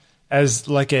 One as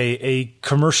like a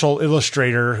commercial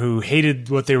illustrator who hated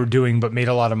what they were doing but made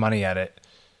a lot of money at it.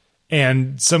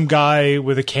 And some guy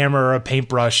with a camera or a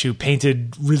paintbrush who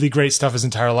painted really great stuff his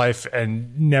entire life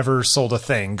and never sold a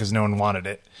thing because no one wanted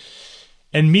it.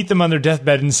 And meet them on their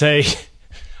deathbed and say,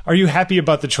 are you happy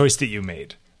about the choice that you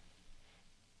made?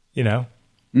 You know?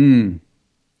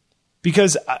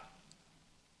 Because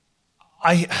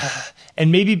and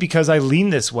maybe because I lean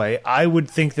this way, I would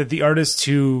think that the artist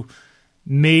who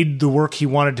made the work he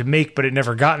wanted to make but it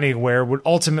never got anywhere would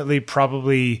ultimately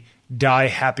probably die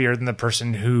happier than the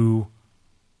person who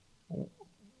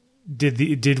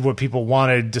did what people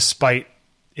wanted despite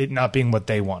it not being what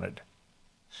they wanted.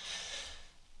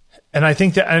 And I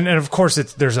think that, and of course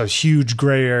there's a huge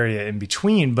gray area in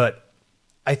between, but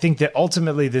I think that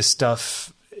ultimately this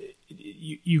stuff,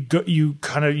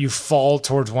 you fall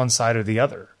towards one side or the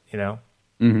other, you know?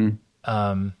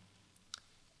 Mm-hmm.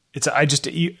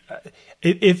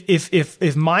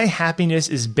 If my happiness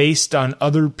is based on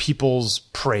other people's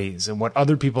praise and what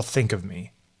other people think of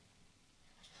me,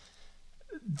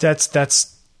 that's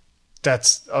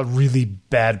a really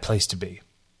bad place to be.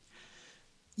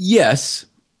 Yes.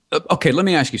 Okay, let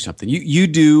me ask you something. You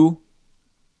do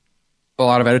a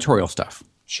lot of editorial stuff.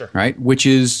 Sure. Right? Which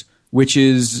is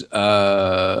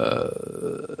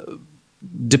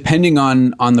depending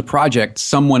on the project,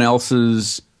 someone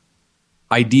else's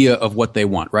idea of what they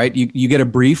want, right? You get a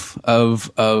brief of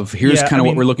here's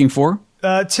what we're looking for.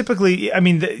 Typically,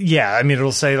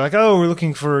 it'll say like, oh, we're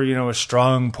looking for, a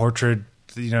strong portrait,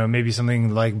 maybe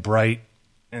something like bright,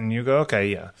 and you go, okay,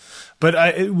 yeah. But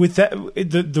with that,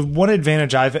 the one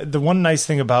advantage the one nice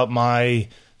thing about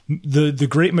the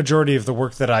great majority of the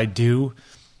work that I do,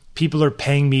 people are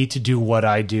paying me to do what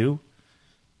I do.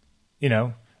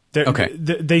 Okay.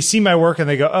 They see my work and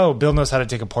they go, oh, Bill knows how to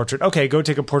take a portrait. Okay, go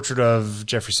take a portrait of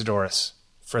Jeffrey Sidoris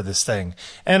for this thing.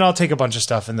 And I'll take a bunch of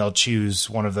stuff and they'll choose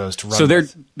one of those to run with.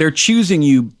 So they're choosing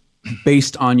you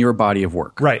based on your body of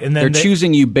work. Right. And then they're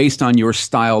choosing you based on your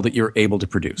style that you're able to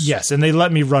produce. Yes, and they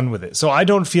let me run with it. So I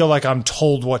don't feel like I'm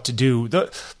told what to do.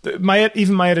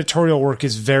 Even my editorial work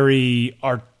is very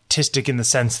artistic in the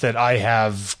sense that I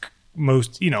have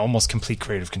almost complete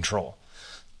creative control.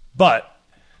 But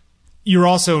you're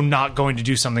also not going to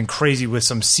do something crazy with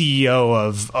some CEO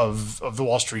of the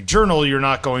Wall Street Journal.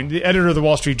 The editor of the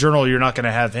Wall Street Journal, you're not going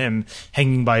to have him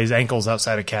hanging by his ankles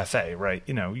outside a cafe, right?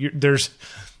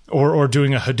 Or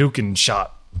doing a Hadouken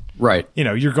shot. Right.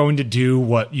 You're going to do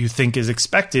what you think is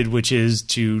expected, which is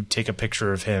to take a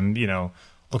picture of him,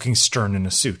 looking stern in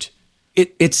a suit.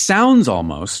 It sounds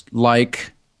almost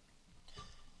like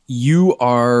you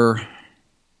are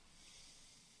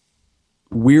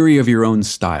weary of your own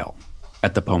style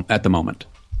at the moment.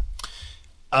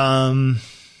 That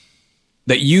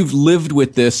you've lived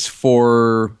with this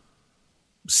for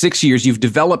 6 years. You've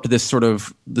developed this sort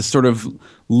of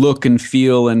look and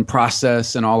feel and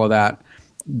process and all of that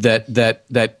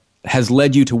has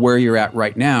led you to where you're at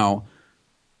right now.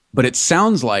 But it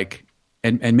sounds like,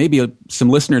 and maybe some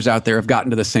listeners out there have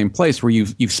gotten to the same place where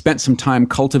you've spent some time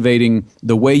cultivating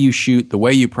the way you shoot, the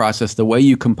way you process, the way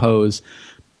you compose.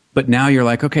 But now you're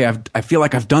like, okay, I feel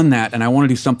like I've done that and I want to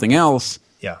do something else.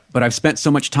 Yeah. But I've spent so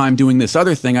much time doing this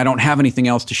other thing. I don't have anything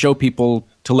else to show people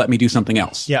to let me do something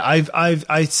else. Yeah.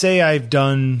 I'd say I've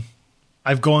gone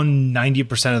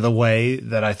 90% of the way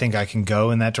that I think I can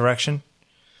go in that direction.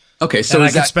 Okay. So and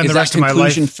is the rest of my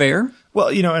life fair? Well,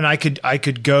 and I could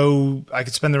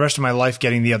spend the rest of my life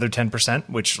getting the other 10%,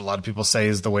 which a lot of people say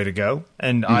is the way to go.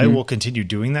 And I will continue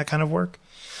doing that kind of work.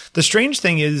 The strange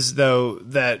thing is though,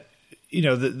 that,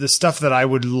 the stuff that I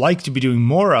would like to be doing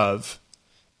more of,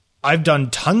 I've done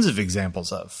tons of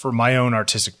examples of for my own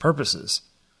artistic purposes,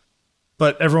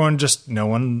 but no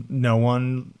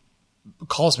one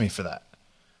calls me for that,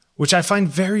 which I find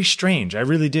very strange. I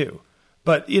really do.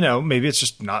 But, maybe it's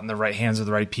just not in the right hands of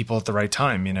the right people at the right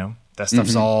time. That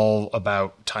stuff's all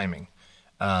about timing.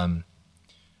 But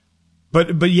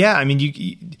yeah, I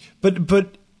mean,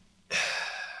 but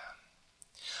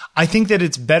I think that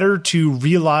it's better to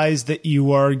realize that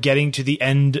you are getting to the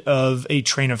end of a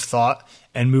train of thought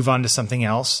and move on to something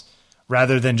else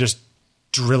rather than just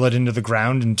drill it into the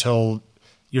ground until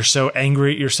you're so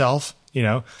angry at yourself.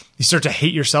 You start to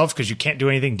hate yourself because you can't do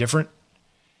anything different.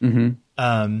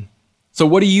 Mm-hmm. So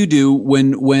what do you do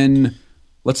when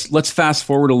let's fast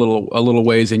forward a little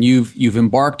ways and you've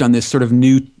embarked on this sort of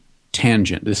new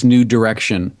tangent, this new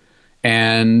direction,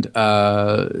 and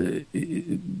the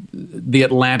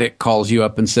Atlantic calls you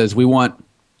up and says, we want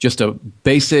just a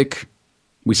basic,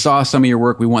 we saw some of your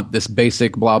work, we want this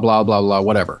basic blah, blah, blah, blah,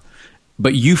 whatever.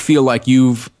 But you feel like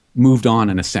you've moved on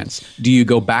in a sense. Do you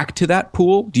go back to that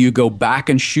pool? Do you go back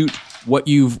and shoot what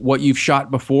you've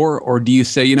shot before? Or do you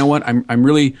say, you know what,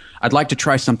 I'd like to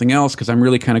try something else because I'm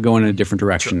really kind of going in a different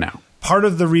direction now? Part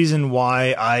of the reason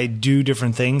why I do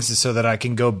different things is so that I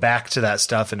can go back to that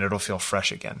stuff and it'll feel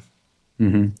fresh again.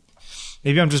 Mm-hmm.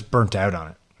 Maybe I'm just burnt out on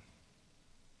it.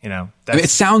 You know, I mean, it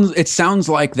sounds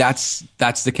like that's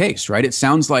the case, right? It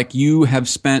sounds like you have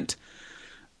spent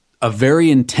a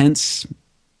very intense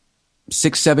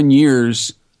 6-7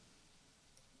 years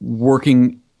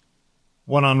working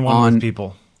one-on-one with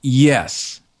people.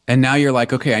 Yes. And now you're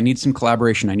like, okay, I need some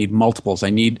collaboration. I need multiples. I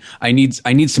need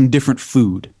some different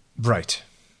food. Right.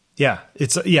 Yeah.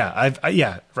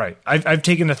 Right. I've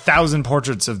taken 1,000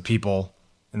 portraits of people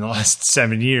in the last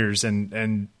 7 years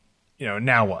and you know,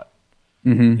 now what?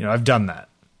 Mm-hmm. You know, I've done that.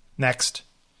 Next.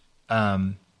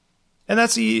 And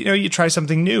that's, you know, you try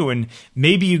something new and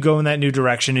maybe you go in that new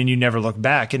direction and you never look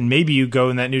back. And maybe you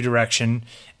go in that new direction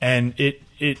and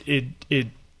it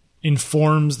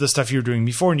informs the stuff you were doing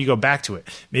before and you go back to it.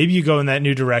 Maybe you go in that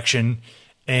new direction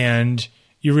and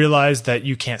you realize that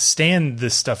you can't stand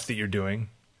this stuff that you're doing.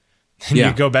 And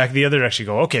you go back the other direction, you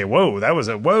go, okay,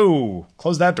 whoa,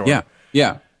 close that door. Yeah.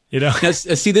 Yeah. You know, now,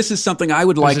 see, this is something I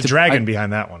would like to. There's a dragon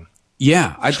behind that one.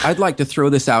 Yeah, I'd like to throw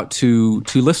this out to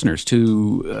listeners,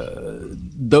 to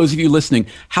those of you listening.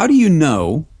 How do you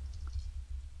know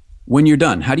when you're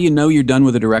done? How do you know you're done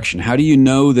with a direction? How do you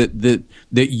know that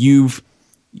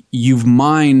you've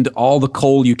mined all the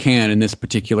coal you can in this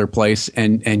particular place,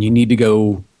 and you need to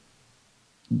go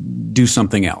do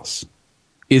something else?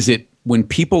 Is it when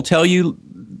people tell you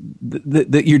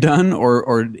that you're done,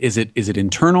 or is it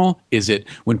internal? Is it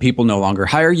when people no longer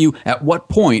hire you? At what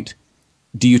point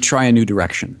do you try a new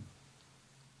direction?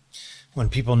 When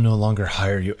people no longer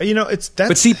hire you, you know,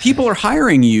 But see, people are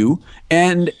hiring you,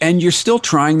 and you're still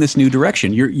trying this new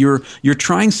direction. You're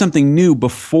trying something new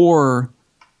before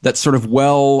that sort of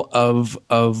well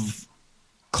of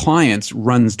clients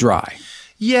runs dry.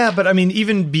 Yeah, but I mean,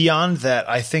 even beyond that,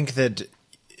 I think that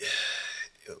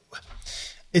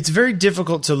it's very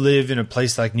difficult to live in a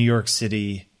place like New York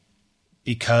City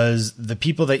because the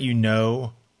people that you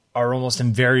know are almost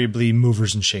invariably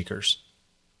movers and shakers.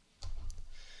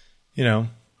 You know?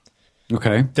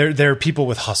 Okay. They're people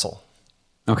with hustle.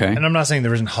 Okay. And I'm not saying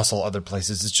there isn't hustle other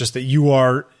places. It's just that you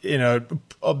are in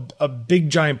a big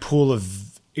giant pool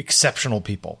of exceptional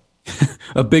people.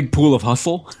 A big pool of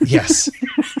hustle? Yes.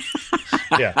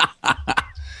 Yeah.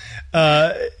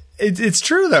 It's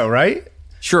true though, right?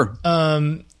 Sure.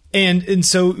 And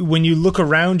so when you look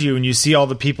around you and you see all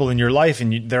the people in your life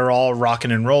and they're all rocking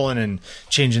and rolling and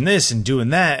changing this and doing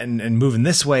that and moving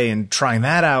this way and trying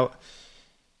that out.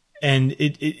 And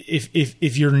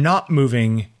if you're not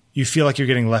moving, you feel like you're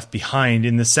getting left behind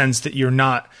in the sense that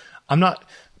I'm not,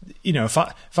 you know, if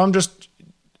I'm just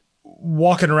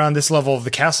walking around this level of the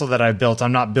castle that I built,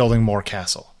 I'm not building more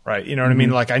castle. Right. You know what I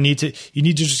mean? Like you need to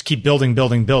just keep building.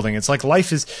 It's like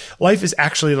life is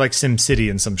actually like SimCity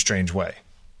in some strange way.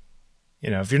 You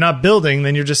know, if you're not building,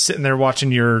 then you're just sitting there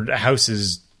watching your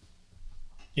houses,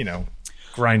 you know,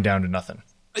 grind down to nothing.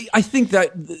 I think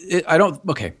that I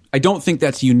don't think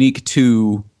that's unique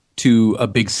to a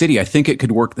big city. I think it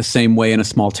could work the same way in a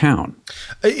small town.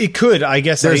 It could, I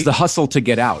guess. There's the hustle to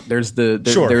get out. There's the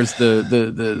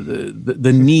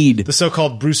need. The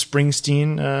so-called Bruce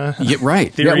Springsteen. Yeah,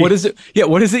 right. Theory. Yeah. What is it? Yeah.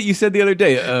 What is it you said the other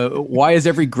day? Why is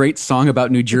every great song about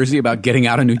New Jersey about getting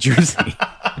out of New Jersey?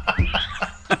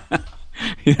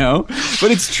 You know, but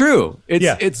it's true.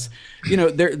 It's you know,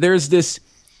 there's this.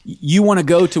 You want to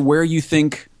go to where you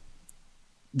think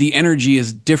the energy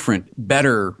is different,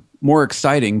 better, more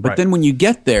exciting. But right. Then when you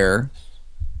get there,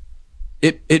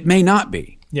 it may not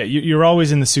be. Yeah, you're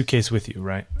always in the suitcase with you,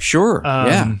 right? Sure.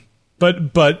 Yeah. But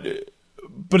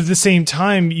at the same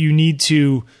time, you need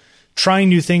to trying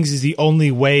new things is the only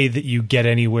way that you get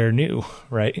anywhere new,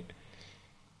 right?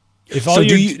 If all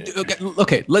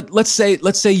let's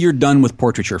say you're done with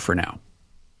portraiture for now,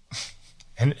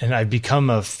 and I become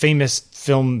a famous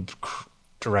film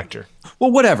director.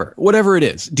 Well, whatever it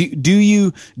is, do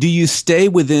you stay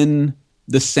within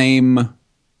the same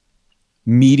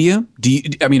media?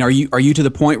 Are you to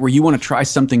the point where you want to try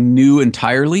something new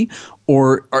entirely,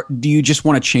 or do you just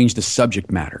want to change the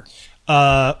subject matter?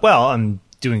 Well, I'm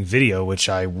doing video, which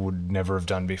I would never have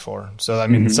done before. So I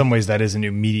mean, in some ways, that is a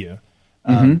new media.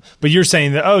 But you're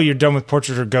saying that, you're done with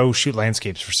portraiture, go shoot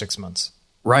landscapes for 6 months.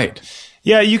 Right.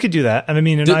 Yeah, you could do that. And I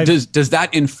mean, Does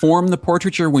that inform the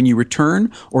portraiture when you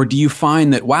return? Or do you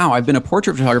find that, wow, I've been a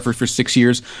portrait photographer for 6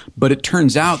 years, but it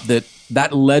turns out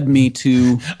that led me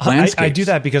to landscapes? I do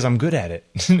that because I'm good at it.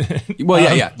 Well,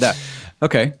 yeah. That.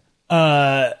 Okay.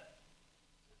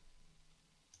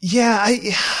 Yeah,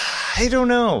 I don't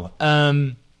know.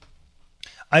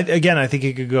 I think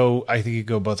it could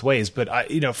go both ways,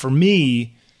 but for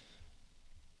me,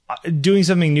 doing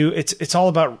something new, it's all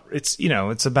about,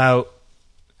 it's about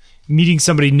meeting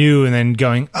somebody new and then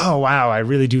going, oh wow, I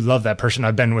really do love that person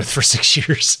I've been with for 6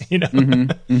 years. There's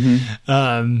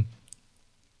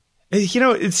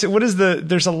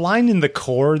a line in The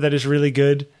Core that is really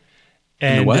good.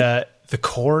 And The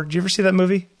Core, did you ever see that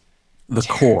movie? The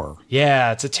Core.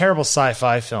 Yeah, it's a terrible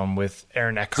sci-fi film with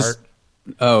Aaron Eckhart.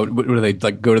 What do they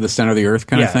like? Go to the center of the earth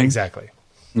kind of thing? Yeah, exactly.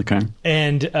 Okay.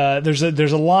 And there's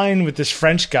a line with this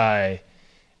French guy,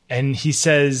 and he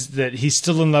says that he's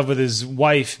still in love with his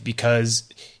wife because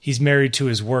he's married to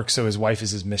his work, so his wife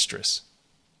is his mistress.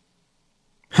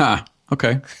 Ha. Huh.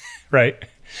 Okay. Right.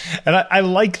 And I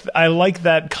like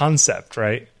that concept,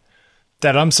 right?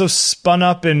 That I'm so spun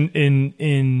up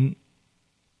in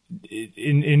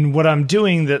what I'm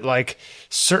doing that like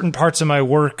certain parts of my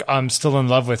work I'm still in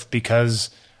love with because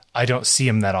I don't see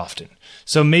them that often.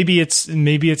 So maybe it's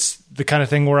the kind of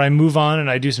thing where I move on and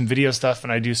I do some video stuff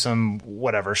and I do some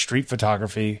street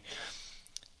photography,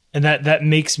 and that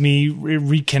makes me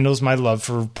rekindles my love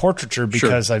for portraiture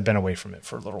because I've been away from it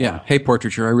for a little while. Yeah. Hey,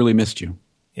 portraiture, I really missed you.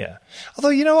 Yeah.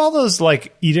 Although all those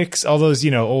like edicts, all those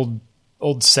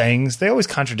old sayings, they always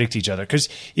contradict each other because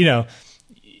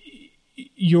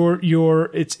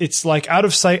it's like out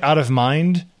of sight, out of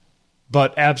mind,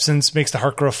 but absence makes the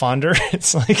heart grow fonder.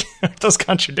 It's like those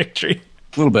contradictory.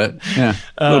 A little bit, yeah,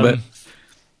 a little bit.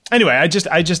 Anyway, I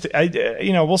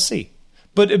we'll see.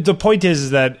 But the point is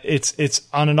that it's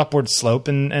on an upward slope,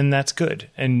 and that's good.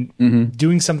 And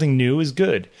doing something new is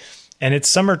good. And it's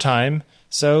summertime,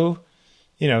 so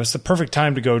it's the perfect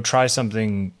time to go try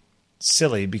something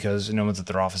silly because no one's at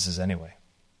their offices anyway.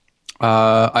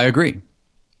 I agree.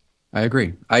 I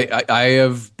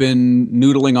have been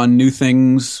noodling on new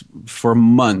things for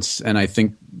months, and I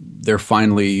think they're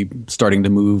finally starting to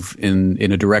move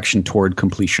in a direction toward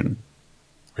completion.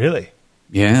 Really?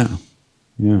 Yeah.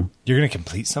 You're going to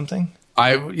complete something?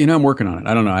 I'm working on it.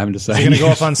 I don't know. I haven't decided. You're going to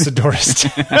go up on Sidorist.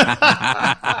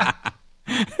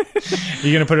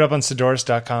 You're going to put it up on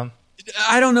Sidorist.com?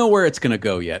 I don't know where it's going to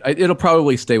go yet. It'll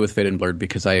probably stay with Faded and Blurred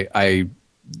because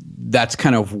that's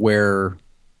kind of where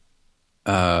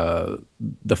the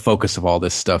focus of all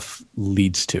this stuff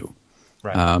leads to.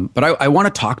 Right. But I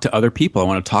want to talk to other people. I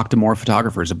want to talk to more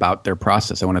photographers about their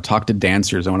process. I want to talk to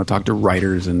dancers. I want to talk to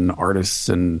writers and artists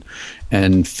and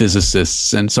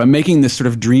physicists. And so I'm making this sort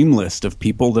of dream list of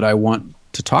people that I want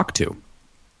to talk to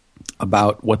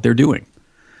about what they're doing.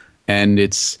 And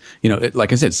it's,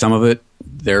 like I said, some of it,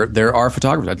 there are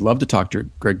photographers. I'd love to talk to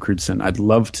Greg Crewdson. I'd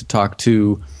love to talk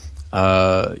to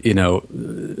Michio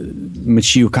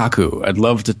Kaku. I'd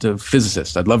love to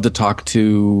physicists. I'd love to talk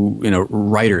to,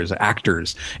 writers,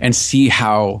 actors, and see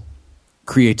how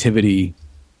creativity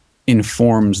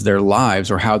informs their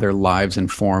lives or how their lives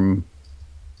inform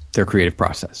their creative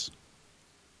process.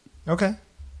 Okay.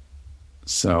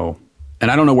 So, and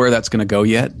I don't know where that's going to go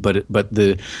yet, but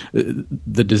the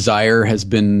desire has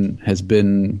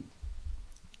been,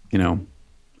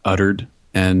 uttered.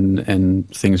 And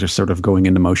things are sort of going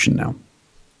into motion now.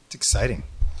 It's exciting.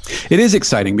 It is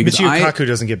exciting because Michio Kaku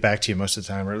doesn't get back to you most of the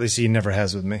time, or at least he never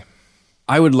has with me.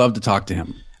 I would love to talk to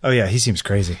him. Oh yeah, he seems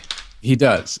crazy. He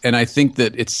does, and I think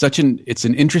that it's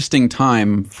an interesting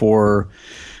time for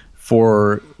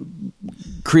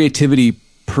creativity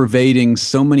pervading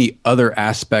so many other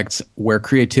aspects where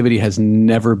creativity has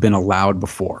never been allowed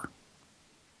before.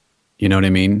 You know what I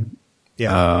mean?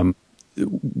 Yeah.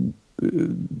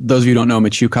 Those of you who don't know,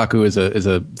 Michio Kaku is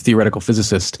a theoretical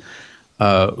physicist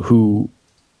who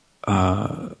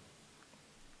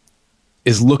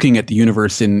is looking at the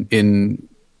universe in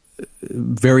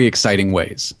very exciting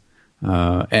ways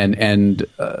and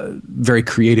very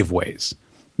creative ways,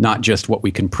 not just what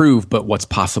we can prove, but what's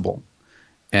possible.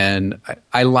 And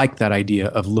I like that idea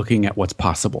of looking at what's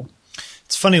possible.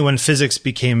 It's funny when physics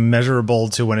became measurable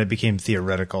to when it became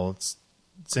theoretical. It's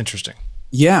interesting.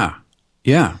 Yeah.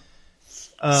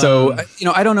 So,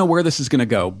 I don't know where this is going to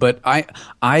go, but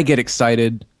I get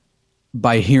excited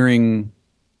by hearing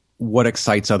what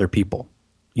excites other people.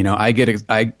 I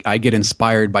get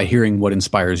inspired by hearing what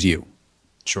inspires you.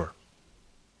 Sure.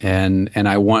 And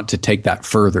I want to take that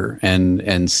further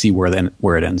and see where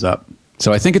it ends up.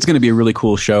 So I think it's going to be a really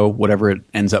cool show, whatever it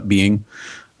ends up being.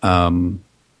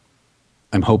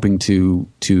 I'm hoping to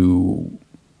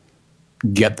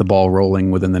get the ball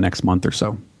rolling within the next month or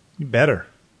so. You better.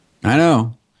 I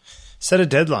know. Set a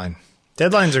deadline.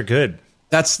 Deadlines are good.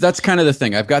 That's kind of the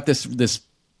thing. I've got this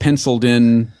penciled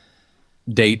in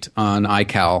date on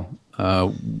iCal.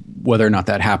 Whether or not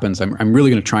that happens, I'm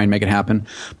really going to try and make it happen.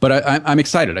 But I'm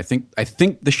excited. I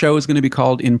think the show is going to be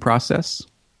called In Process.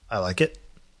 I like it.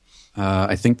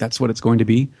 I think that's what it's going to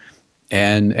be,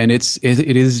 and it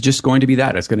is just going to be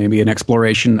that. It's going to be an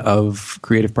exploration of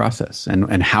creative process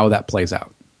and how that plays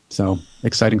out. So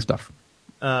exciting stuff.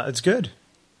 It's good.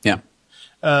 Yeah.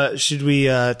 Should we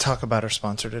talk about our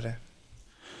sponsor today?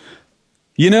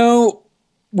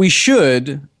 We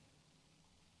should,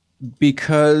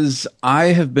 because I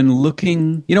have been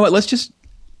looking. You know what? Let's just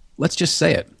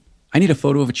say it. I need a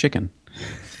photo of a chicken.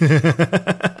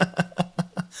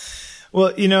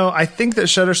 Well, I think that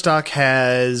Shutterstock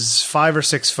has 5 or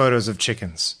 6 photos of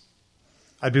chickens.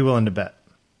 I'd be willing to bet.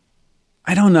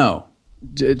 I don't know.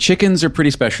 Chickens are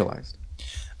pretty specialized.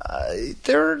 I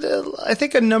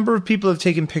think a number of people have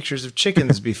taken pictures of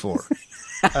chickens before.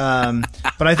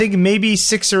 But I think maybe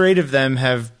 6 or 8 of them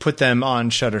have put them on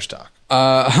Shutterstock.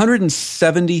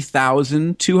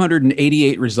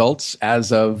 170,288 results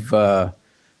as of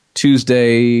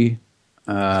Tuesday,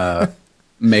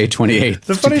 May 28th.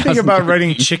 The funny thing about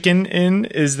writing chicken in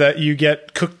is that you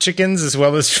get cooked chickens as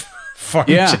well as farm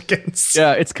chickens.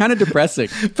 Yeah, it's kind of depressing.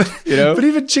 But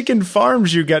even chicken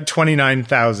farms, you got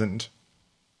 29,000.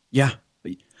 Yeah.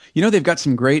 They've got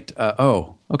some great,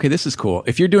 okay, this is cool.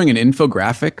 If you're doing an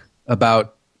infographic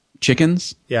about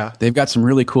chickens, they've got some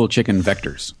really cool chicken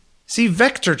vectors. See,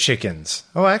 vector chickens.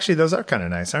 Oh, actually, those are kind of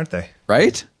nice, aren't they?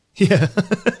 Right? Yeah.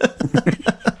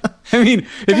 I mean,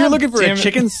 if you're looking for a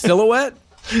chicken silhouette,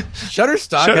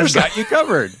 Shutterstock has got you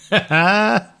covered.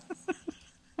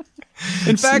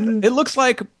 In fact, it looks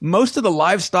like most of the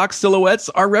livestock silhouettes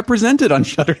are represented on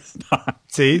Shutterstock.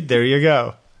 See, there you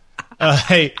go.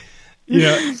 Hey,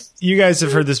 you guys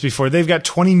have heard this before. They've got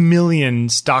 20 million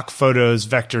stock photos,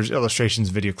 vectors, illustrations,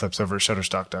 video clips over at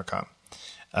Shutterstock.com.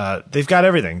 They've got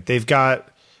everything. They've got,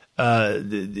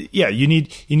 you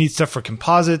need stuff for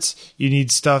composites. You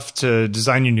need stuff to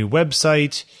design your new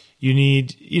website. You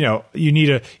need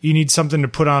something to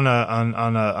put on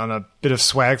a bit of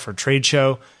swag for a trade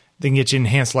show. They can get you an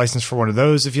enhanced license for one of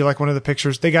those if you like one of the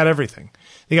pictures. They got everything.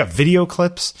 They got video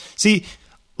clips. See,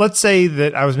 let's say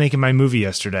that I was making my movie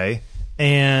yesterday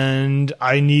and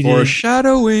I needed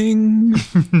foreshadowing,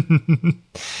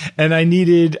 and I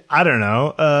needed, I don't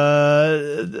know,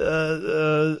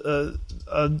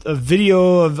 a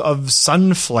video of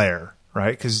sun flare,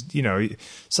 right? Because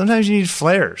sometimes you need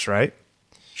flares, right?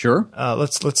 Sure.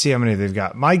 Let's see how many they've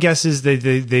got. My guess is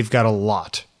they've got a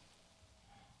lot.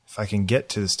 If I can get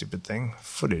to the stupid thing,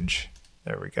 footage.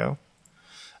 There we go.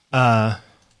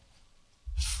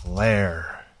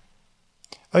 Flare.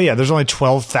 Oh yeah, there's only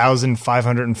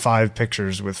 12,505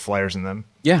 pictures with flares in them.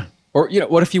 Yeah. Or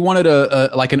what if you wanted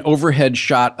like an overhead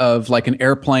shot of like an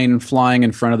airplane flying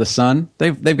in front of the sun?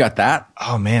 They've got that.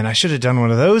 Oh man, I should have done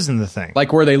one of those in the thing.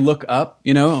 Like where they look up,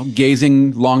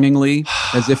 gazing longingly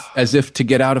as if to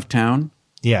get out of town.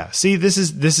 Yeah. See, this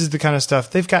is the kind of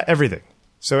stuff. They've got everything.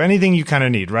 So anything you kind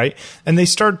of need, right? And they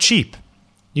start cheap.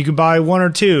 You can buy 1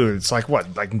 or 2. It's like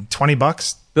what, like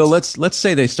 $20? Bill, let's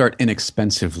say they start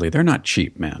inexpensively. They're not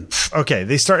cheap, man. Okay,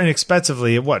 they start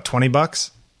inexpensively at what, $20?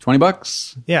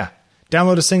 $20? Yeah.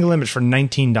 Download a single image for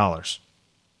 $19.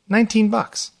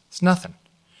 $19. It's nothing.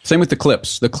 Same with the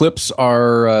clips. The clips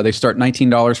are they start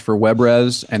 $19 for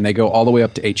WebRes and they go all the way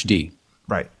up to HD.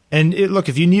 Right. And look,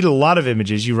 if you need a lot of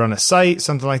images, you run a site,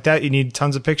 something like that, you need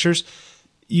tons of pictures.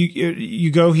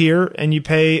 You go here and you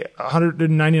pay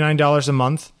 $199 a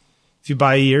month. If you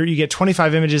buy a year, you get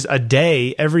 25 images a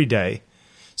day, every day.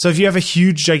 So if you have a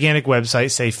huge, gigantic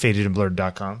website, say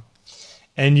fadedandblurred.com,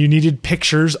 and you needed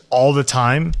pictures all the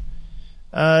time,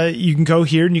 you can go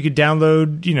here and you could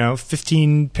download,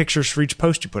 15 pictures for each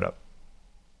post you put up.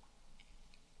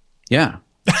 Yeah.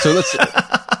 So let's.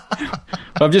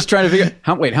 I'm just trying to figure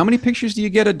out. How many pictures do you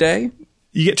get a day?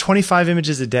 You get 25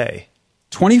 images a day.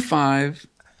 25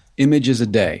 images a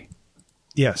day.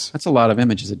 Yes. That's a lot of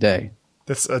images a day.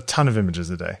 That's a ton of images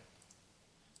a day.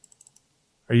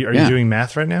 Are you doing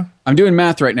math right now? I'm doing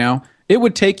math right now. It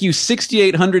would take you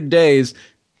 6,800 days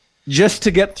just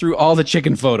to get through all the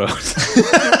chicken photos.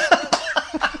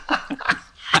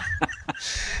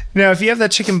 Now, if you have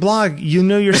that chicken blog,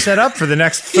 you're set up for the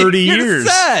next 30 You're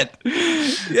years. Set.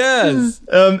 Yes.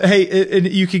 Hey,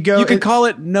 you could go. You could call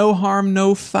it No Harm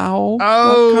No Foul.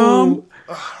 Oh,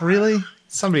 really?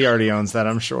 Somebody already owns that,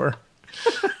 I'm sure.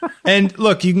 And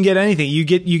look, you can get anything. You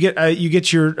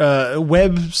get your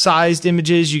web-sized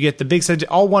images. You get the big size,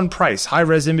 all one price.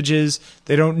 High-res images.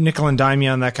 They don't nickel and dime you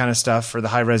on that kind of stuff for the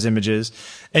high-res images.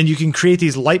 And you can create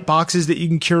these light boxes that you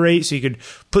can curate, so you could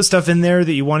put stuff in there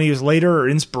that you want to use later or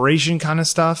inspiration kind of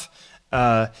stuff.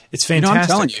 It's fantastic. I'm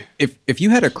telling you, if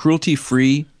you had a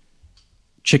cruelty-free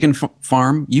chicken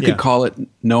farm, you could call it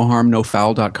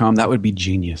noharmnofoul.com. That would be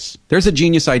genius. There's a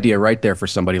genius idea right there for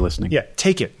somebody listening. Yeah,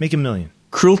 take it. Make $1 million.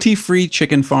 Cruelty-free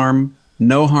chicken farm,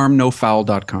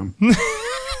 noharmnofoul.com.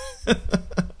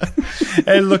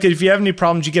 And look, if you have any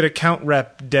problems, you get account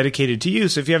rep dedicated to you.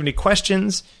 So if you have any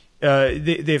questions,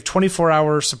 they have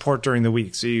 24-hour support during the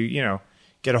week. So you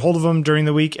get a hold of them during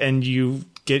the week and you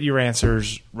get your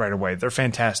answers right away. They're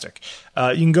fantastic.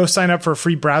 You can go sign up for a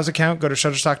free browse account. Go to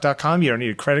Shutterstock.com. You don't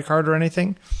need a credit card or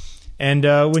anything. And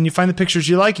when you find the pictures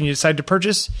you like and you decide to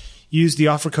purchase, use the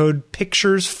offer code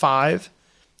PICTURES5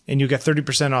 and you'll get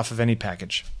 30% off of any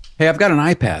package. Hey, I've got an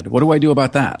iPad. What do I do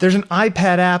about that? There's an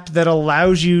iPad app that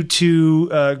allows you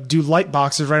to do light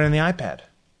boxes right on the iPad.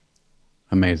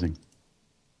 Amazing.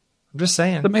 I'm just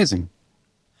saying. It's amazing.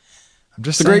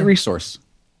 It's a great resource.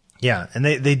 Yeah, and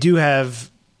they do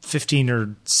have 15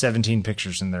 or 17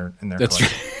 pictures in their collection.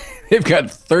 Right. They've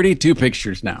got 32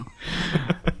 pictures now.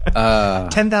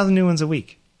 10,000 new ones a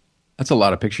week. That's a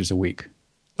lot of pictures a week.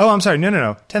 Oh, I'm sorry.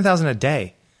 No. 10,000 a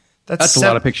day. That's a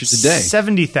lot of pictures a day.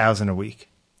 70,000 a week.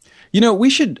 We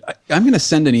should. I'm going to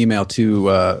send an email to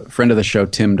a friend of the show,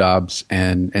 Tim Dobbs,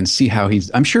 and see how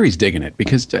I'm sure he's digging it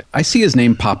because I see his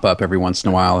name pop up every once in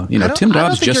a while. Tim Dobbs just sold a photo.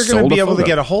 I don't think you're going to be able to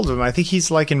get a hold of him. I think he's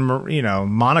like in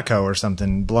Monaco or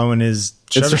something, blowing his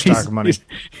Shutterstock money.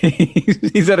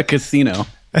 He's at a casino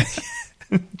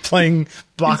playing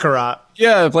baccarat.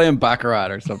 Yeah, playing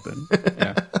baccarat or something.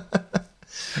 Yeah.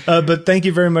 But thank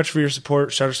you very much for your support.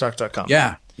 Shutterstock.com.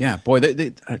 Yeah. Boy,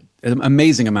 an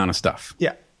amazing amount of stuff.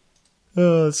 Yeah.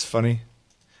 Oh, that's funny.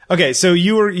 Okay, so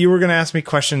you were going to ask me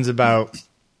questions about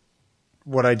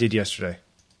what I did yesterday.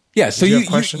 Yeah, so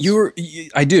you were.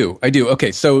 I do.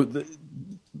 Okay, so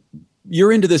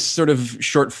you're into this sort of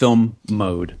short film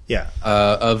mode. Yeah.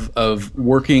 Of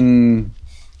working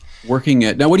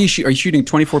at now. What are you shooting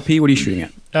 24p? What are you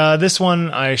shooting at? This one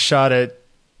I shot at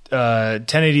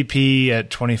 1080p at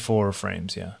 24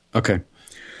 frames. Yeah. Okay.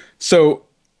 So,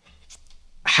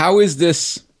 how is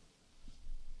this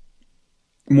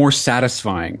more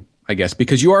satisfying, I guess,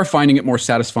 because you are finding it more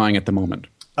satisfying at the moment?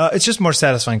 It's just more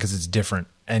satisfying because it's different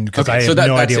and because I have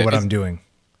no idea what I'm doing.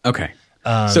 Okay.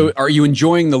 So are you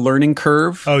enjoying the learning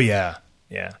curve? Oh, yeah.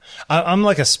 Yeah. I'm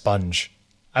like a sponge.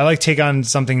 I like take on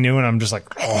something new and I'm just like,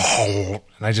 oh,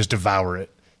 and I just devour it.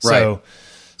 Right.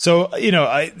 So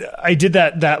I did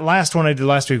that last one I did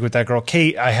last week with that girl,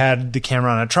 Kate. I had the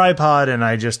camera on a tripod and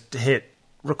I just hit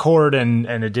record and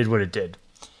it did what it did.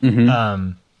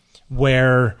 Mm-hmm.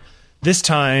 Where this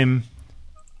time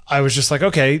I was just like,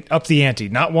 okay, up the ante.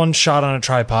 Not one shot on a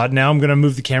tripod. Now I'm going to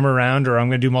move the camera around or I'm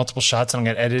going to do multiple shots and I'm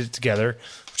going to edit it together,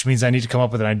 which means I need to come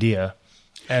up with an idea.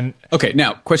 And okay,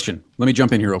 now question. Let me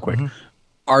jump in here real quick.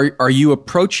 Mm-hmm. Are you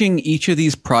approaching each of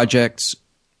these projects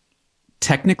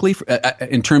technically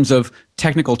in terms of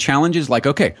technical challenges? Like,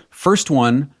 okay, first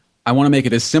one, I want to make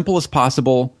it as simple as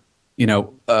possible.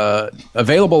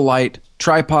 Available light,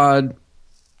 tripod,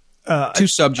 2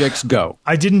 subjects, go.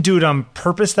 I didn't do it on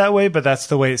purpose that way, but that's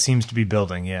the way it seems to be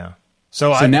building. Yeah.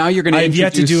 So now you're going to. I've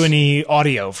yet to do any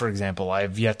audio, for example.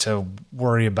 I've yet to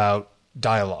worry about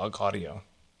dialogue audio.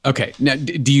 Okay. Now,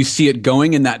 do you see it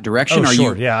going in that direction? Oh,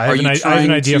 sure. Yeah, I have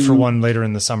an idea for one later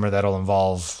in the summer that'll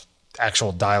involve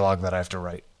actual dialogue that I have to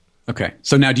write. Okay.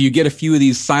 So now, do you get a few of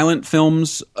these silent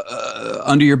films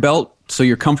under your belt? So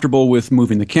you're comfortable with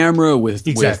moving the camera, with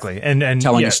and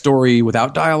telling a story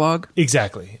without dialogue?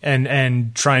 Exactly.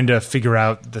 And trying to figure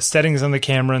out the settings on the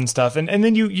camera and stuff. And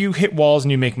then you hit walls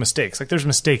and you make mistakes. Like there's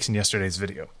mistakes in yesterday's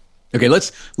video. Okay,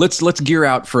 let's gear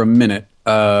out for a minute.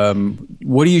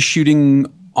 What are you shooting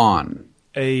on?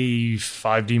 A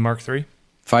 5D Mark III.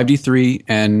 5D3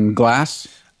 and glass?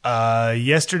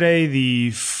 Yesterday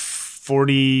the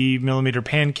 40 millimeter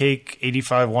pancake,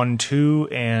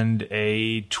 85-1.2, and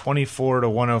a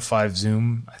 24-105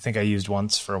 zoom. I think I used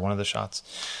once for one of the shots.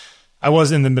 I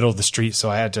was in the middle of the street, so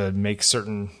I had to make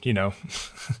certain,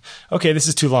 okay, this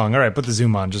is too long. All right, put the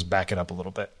zoom on, just back it up a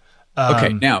little bit.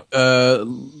 Okay, now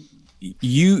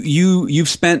you've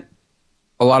spent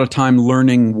a lot of time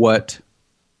learning what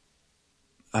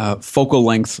focal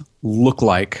lengths look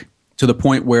like, to the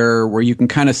point where you can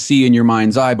kind of see in your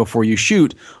mind's eye before you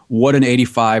shoot what an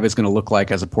 85 is going to look like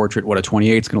as a portrait, what a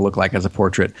 28 is going to look like as a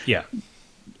portrait. Yeah.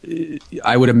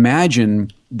 I would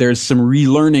imagine there's some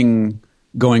relearning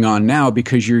going on now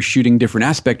because you're shooting different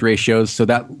aspect ratios. So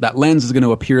that lens is going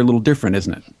to appear a little different,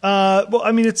 isn't it? Well,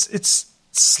 I mean, it's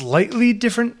slightly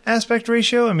different aspect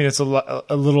ratio. I mean, it's a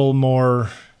little more.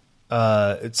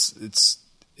 It's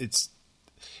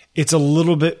a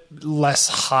little bit less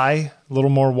high, a little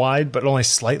more wide, but only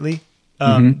slightly.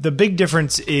 The big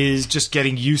difference is just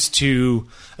getting used to.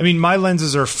 I mean, my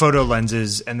lenses are photo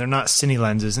lenses, and they're not cine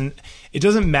lenses, and it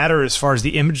doesn't matter as far as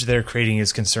the image they're creating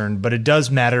is concerned, but it does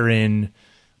matter in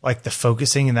like the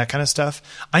focusing and that kind of stuff.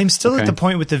 I'm still at the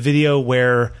point with the video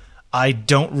where I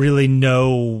don't really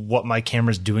know what my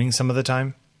camera's doing some of the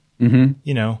time.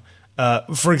 You know,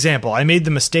 for example, I made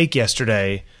the mistake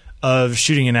yesterday of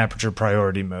shooting in aperture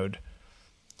priority mode.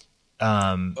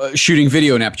 Shooting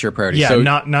video in aperture priority. Yeah, so,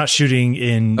 not shooting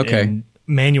in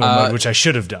manual mode, which I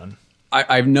should have done.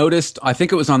 I've noticed, I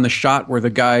think it was on the shot where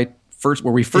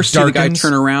we first see the guy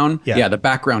turn around. Yeah, the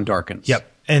background darkens. Yep.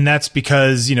 And that's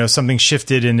because, you know, something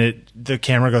shifted and the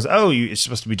camera goes, oh, it's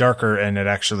supposed to be darker, and it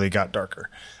actually got darker.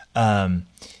 And,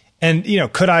 you know,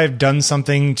 could I have done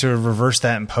something to reverse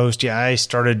that in post? Yeah, I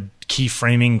started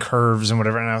keyframing curves and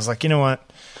whatever, and I was like, you know what?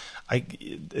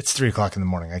 It's 3:00 in the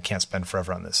morning. I can't spend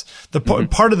forever on this.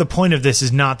 Part of the point of this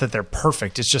is not that they're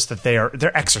perfect. It's just that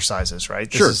they're exercises, right?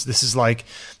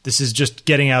 This is just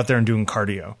getting out there and doing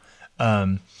cardio.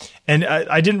 And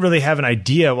I didn't really have an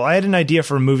idea. Well, I had an idea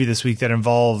for a movie this week that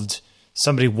involved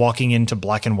somebody walking into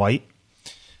black and white,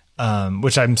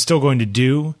 which I'm still going to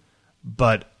do,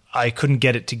 but I couldn't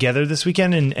get it together this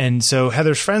weekend. And so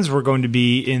Heather's friends were going to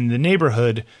be in the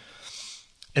neighborhood,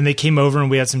 and they came over and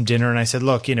we had some dinner, and I said,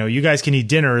 look, you know, you guys can eat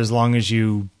dinner as long as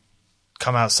you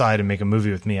come outside and make a movie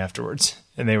with me afterwards.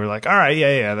 And they were like, all right,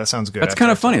 yeah, that sounds good. That's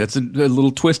kind of funny. That's a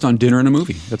little twist on dinner and a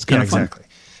movie. That's kind of fun. Exactly.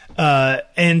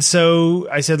 And so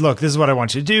I said, look, this is what I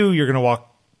want you to do. You're going to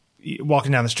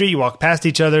walking down the street, you walk past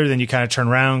each other, then you kind of turn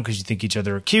around because you think each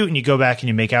other are cute, and you go back and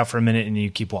you make out for a minute and you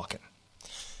keep walking.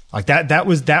 Like that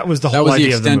was the whole idea of the movie. That was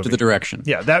the extent of the direction.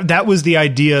 Yeah, that was the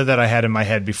idea that I had in my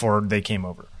head before they came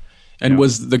over. And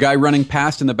was the guy running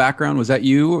past in the background, was that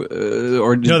you?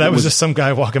 No, that was just some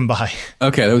guy walking by.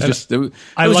 Okay, that was just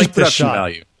I like the production shot.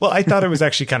 value. Well, I thought it was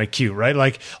actually kind of cute, right?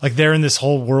 Like they're in this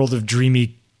whole world of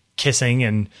dreamy kissing,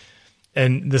 and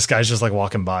this guy's just like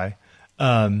walking by.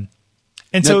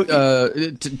 And so,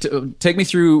 take me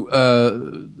through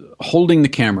holding the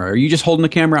camera. Are you just holding the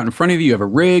camera out in front of you? You have a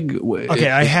rig. Okay,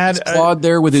 I had Claude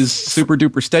there with his super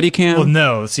duper Steadicam. Well,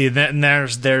 no. See,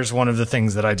 there's one of the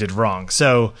things that I did wrong.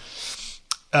 So,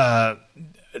 a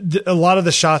lot of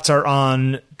the shots are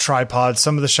on tripods.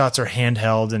 Some of the shots are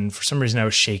handheld, and for some reason I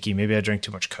was shaky. Maybe I drank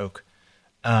too much Coke.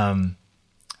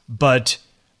 But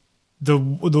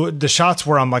the shots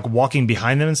where I'm like walking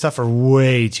behind them and stuff are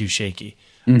way too shaky.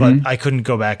 But I couldn't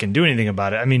go back and do anything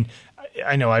about it. I mean,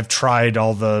 I know I've tried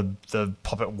all the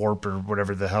puppet warp or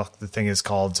whatever the hell the thing is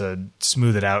called to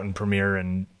smooth it out in Premiere,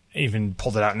 and even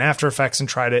pulled it out in After Effects and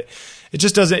tried it. It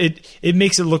just doesn't. It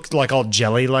makes it look like all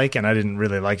jelly like, and I didn't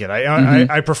really like it.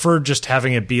 I prefer just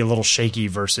having it be a little shaky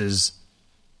versus,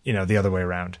 you know, the other way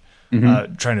around.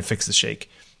 Trying to fix the shake.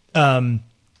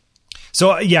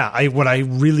 So yeah, what I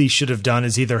really should have done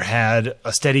is either had a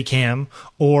Steadicam,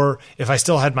 or if I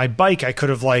still had my bike, I could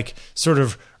have like sort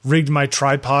of rigged my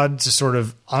tripod to sort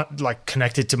of like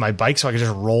connect it to my bike so I could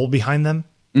just roll behind them,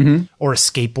 or a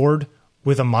skateboard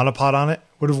with a monopod on it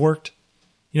would have worked,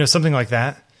 you know, something like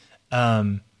that.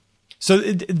 So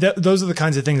those are the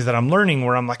kinds of things that I'm learning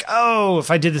where I'm like, oh, if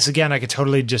I did this again, I could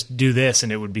totally just do this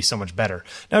and it would be so much better.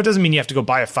 Now, it doesn't mean you have to go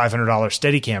buy a $500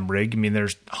 Steadicam rig. I mean,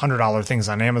 there's $100 things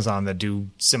on Amazon that do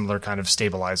similar kind of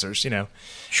stabilizers, you know.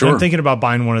 Sure. And I'm thinking about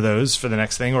buying one of those for the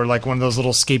next thing, or like one of those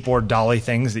little skateboard dolly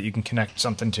things that you can connect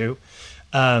something to.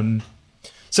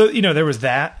 So, you know, there was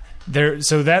that.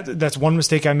 So that's one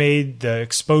mistake I made. The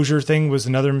exposure thing was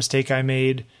another mistake I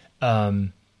made.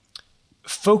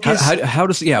 Focus. How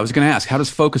does I was going to ask, how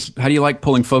do you like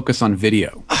pulling focus on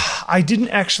video? I didn't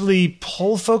actually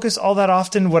pull focus all that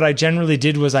often. What I generally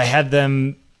did was I had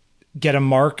them get a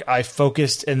mark, I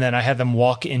focused, and then I had them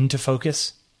walk into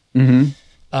focus. And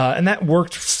that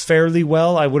worked fairly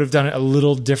well. I would have done it a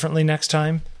little differently next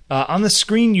time. On the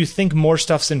screen, you think more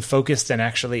stuff's in focus than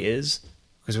actually is,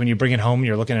 because when you bring it home,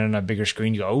 you're looking at it on a bigger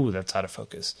screen. You go, oh, that's out of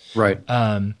focus. Right.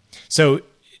 So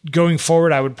going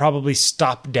forward, I would probably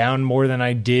stop down more than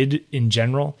I did in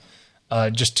general,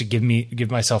 just to give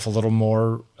myself a little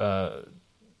more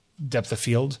depth of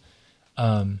field.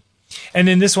 And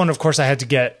in this one, of course, I had to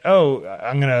get,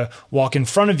 I'm going to walk in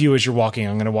front of you as you're walking.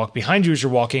 I'm going to walk behind you as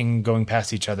you're walking, going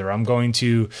past each other. I'm going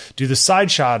to do the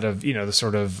side shot of, you know, the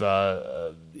sort of,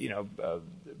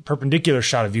 perpendicular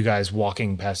shot of you guys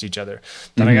walking past each other.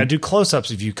 Then I got to do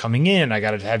close-ups of you coming in. I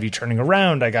got to have you turning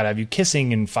around. I got to have you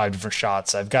kissing in 5 different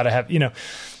shots. I've got to have,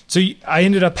 so I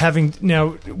ended up having, now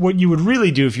what you would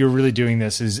really do if you were really doing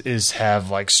this is have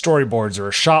like storyboards or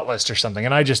a shot list or something.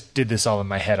 And I just did this all in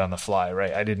my head on the fly,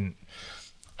 right? I didn't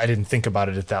think about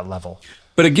it at that level.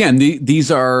 But again, these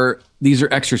are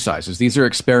exercises. These are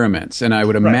experiments. And I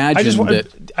would imagine I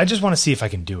just want to see if I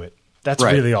can do it. That's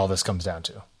right. Really all this comes down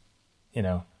to.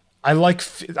 I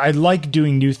like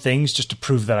doing new things just to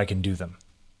prove that I can do them.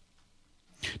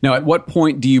 Now, at what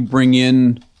point do you bring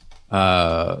in,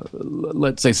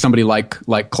 let's say somebody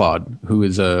like Claude, who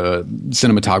is a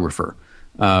cinematographer,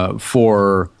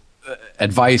 for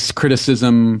advice,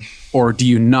 criticism, or do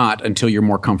you not until you're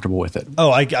more comfortable with it?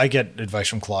 Oh, I get advice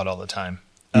from Claude all the time.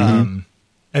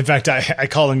 In fact, I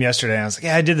called him yesterday and I was like,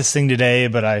 yeah, I did this thing today,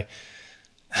 but I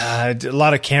did a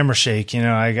lot of camera shake.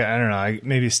 I don't know,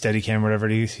 maybe a Steadicam or whatever.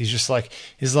 He's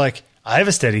like, I have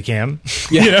a Steadicam.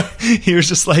 Yeah. He was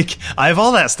just like, I have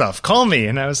all that stuff. Call me.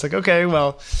 And I was like, okay,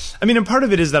 well, I mean, and part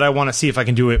of it is that I want to see if I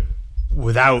can do it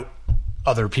without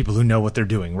other people who know what they're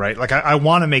doing, right? Like I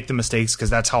want to make the mistakes because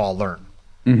that's how I'll learn.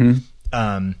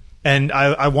 And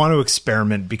I want to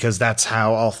experiment because that's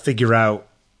how I'll figure out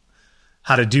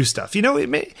how to do stuff.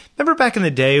 Remember back in the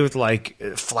day with like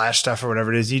Flash stuff or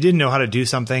whatever it is, you didn't know how to do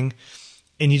something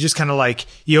and you just kind of like,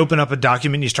 you open up a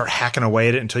document and you start hacking away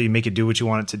at it until you make it do what you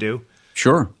want it to do.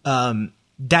 Sure.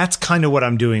 That's kind of what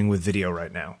I'm doing with video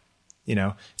right now.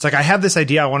 It's like I have this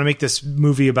idea. I want to make this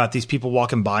movie about these people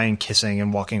walking by and kissing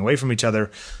and walking away from each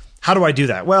other. How do I do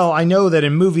that? Well, I know that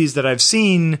in movies that I've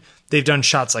seen, they've done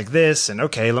shots like this, and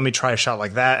okay, let me try a shot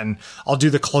like that, and I'll do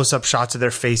the close-up shots of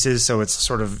their faces, so it's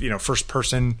sort of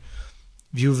first-person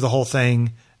view of the whole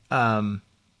thing.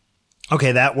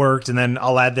 Okay, that worked, and then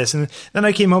I'll add this, and then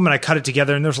I came home and I cut it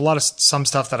together, and there's a lot of some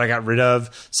stuff that I got rid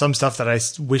of, some stuff that I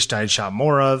wished I had shot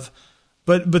more of.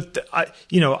 But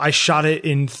I shot it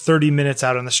in 30 minutes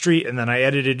out on the street, and then I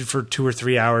edited for 2 or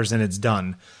 3 hours, and it's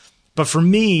done. But for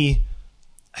me,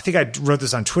 I think I wrote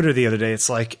this on Twitter the other day. It's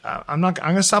like, I'm going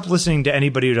to stop listening to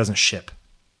anybody who doesn't ship.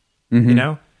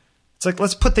 It's like,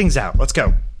 let's put things out. Let's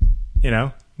go,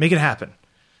 make it happen.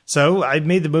 So I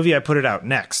made the movie. I put it out.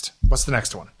 Next. What's the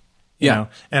next one? And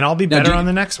I'll be better on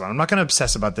the next one. I'm not going to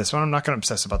obsess about this one. I'm not going to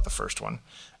obsess about the first one.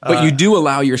 But you do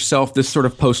allow yourself this sort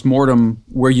of postmortem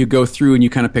where you go through and you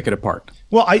kind of pick it apart.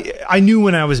 Well, I knew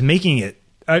when I was making it,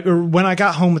 or when I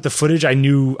got home with the footage, I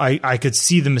knew I could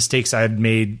see the mistakes I had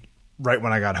made right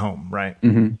when I got home. Right. I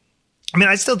mean,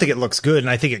 I still think it looks good and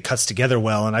I think it cuts together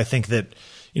well. And I think that,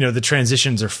 the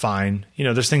transitions are fine.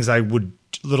 There's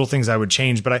little things I would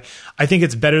change, but I think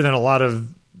it's better than a lot of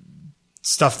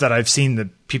stuff that I've seen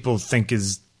that people think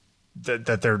is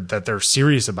that they're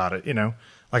serious about it.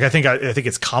 Like I think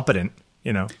it's competent.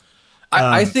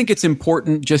 I think it's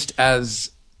important just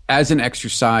as an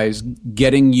exercise,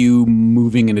 getting you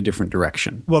moving in a different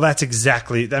direction. Well, that's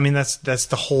exactly. I mean, that's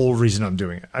the whole reason I'm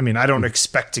doing it. I mean, I don't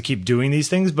expect to keep doing these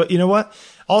things, but you know what?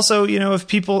 Also,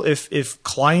 if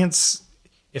clients,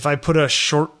 if I put a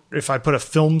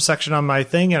film section on my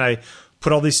thing and I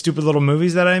put all these stupid little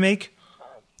movies that I make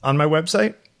on my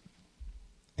website,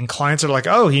 and clients are like,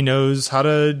 "Oh, he knows how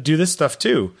to do this stuff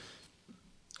too."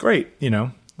 Great,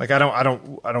 like I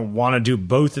don't want to do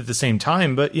both at the same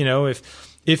time, but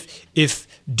if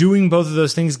doing both of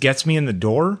those things gets me in the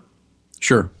door,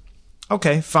 sure,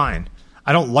 okay, fine.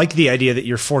 I don't like the idea that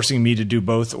you're forcing me to do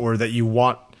both, or that you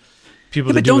want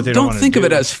people to do what they don't want to do. Don't think of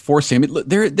it as forcing. I mean,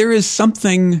 there is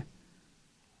something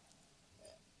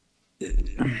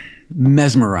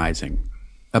mesmerizing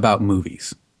about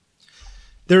movies.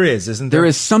 There is, isn't there? There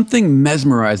is something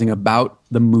mesmerizing about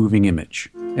the moving image.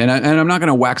 And I'm not going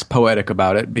to wax poetic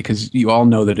about it because you all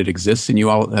know that it exists and you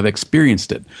all have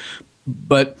experienced it.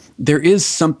 But there is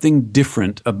something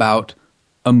different about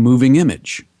a moving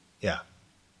image. Yeah.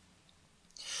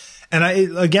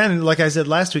 And again, like I said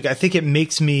last week, I think it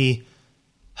makes me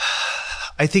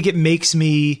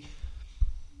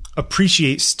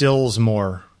appreciate stills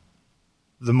more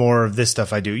the more of this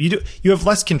stuff I do. You have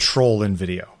less control in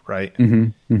video, right?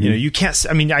 You can't,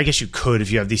 I mean, I guess you could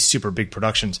if you have these super big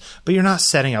productions, but you're not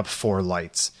setting up 4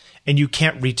 lights and you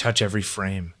can't retouch every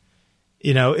frame.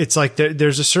 It's like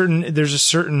there's a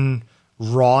certain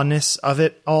rawness of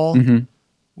it all,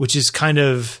 which is kind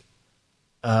of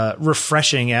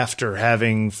refreshing after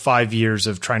having 5 years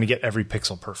of trying to get every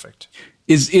pixel perfect.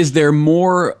 Is there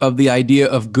more of the idea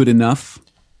of good enough?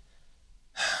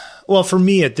 Well, for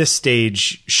me at this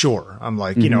stage, sure. I'm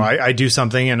like, I do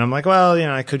something and I'm like, well,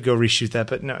 I could go reshoot that,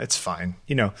 but no, it's fine.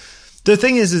 The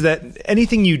thing is that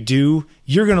anything you do,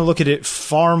 you're going to look at it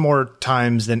far more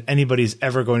times than anybody's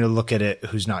ever going to look at it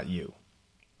who's not you.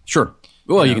 Sure.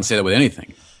 Well, you can say that with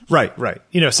anything. Right.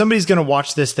 Somebody's going to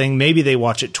watch this thing. Maybe they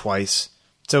watch it twice.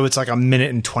 So it's like a minute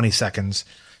and 20 seconds.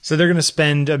 So they're going to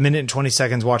spend a minute and 20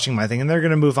 seconds watching my thing, and they're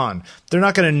going to move on. They're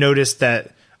not going to notice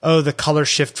that, oh, the color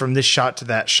shift from this shot to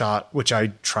that shot, which I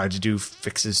tried to do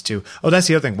fixes to. Oh, that's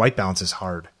the other thing. White balance is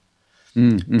hard.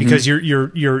 Because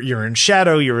you're in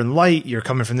shadow, you're in light, you're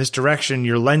coming from this direction.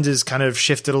 Your lens is kind of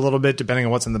shifted a little bit depending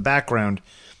on what's in the background.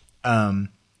 And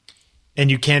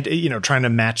you can't, trying to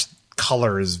match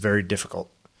color is very difficult.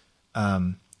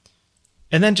 And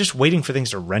then just waiting for things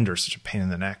to render is such a pain in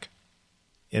the neck.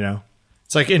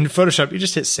 It's like in Photoshop, you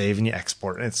just hit save and you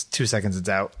export, and it's 2 seconds, it's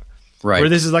out. Right. Where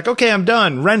this is like, okay, I'm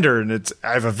done, render, and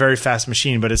I have a very fast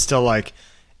machine, but it's still like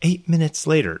 8 minutes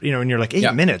later, and you're like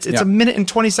 8 minutes. It's a minute and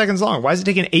 20 seconds long. Why is it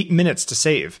taking 8 minutes to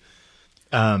save?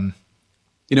 Over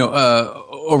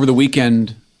the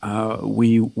weekend,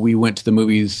 we went to the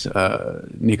movies.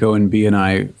 Nico and B and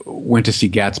I went to see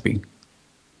Gatsby.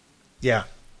 Yeah.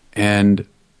 And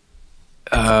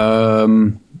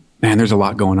man, there's a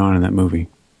lot going on in that movie.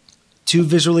 Too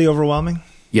visually overwhelming?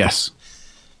 Yes.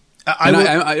 I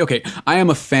am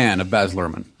a fan of Baz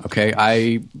Luhrmann.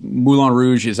 Okay, Moulin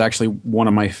Rouge is actually one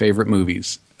of my favorite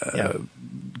movies.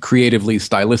 Creatively,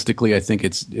 stylistically, I think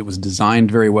it was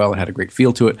designed very well. It had a great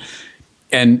feel to it,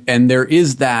 and there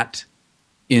is that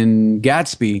in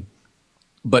Gatsby.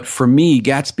 But for me,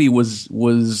 Gatsby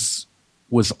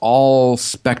was all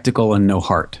spectacle and no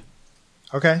heart.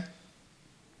 Okay.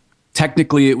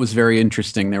 Technically, it was very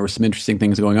interesting. There were some interesting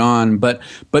things going on, but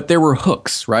there were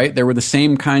hooks, right? There were the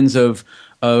same kinds of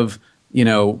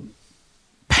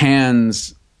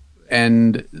pans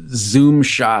and zoom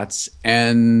shots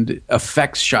and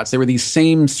effects shots. There were these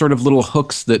same sort of little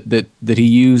hooks that he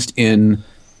used in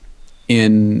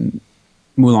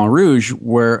Moulin Rouge,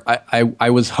 where I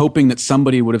was hoping that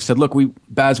somebody would have said, "Look,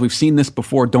 Baz, we've seen this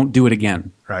before. Don't do it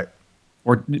again." Right.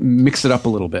 Or mix it up a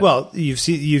little bit. Well, they've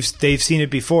seen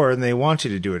it before, and they want you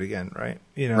to do it again, right?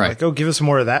 Right. Like, oh, give us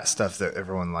more of that stuff that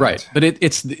everyone liked. Right, but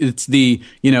it's the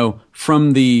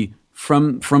from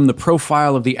the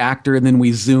profile of the actor, and then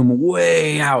we zoom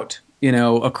way out,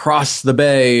 across the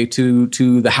bay to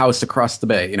the house across the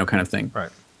bay, kind of thing.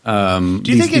 Right.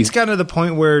 Do you think it's kind of the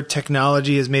point where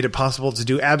technology has made it possible to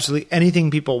do absolutely anything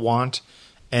people want,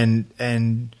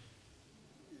 and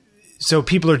so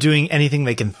people are doing anything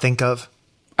they can think of?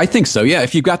 I think so, yeah.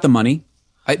 If you've got the money.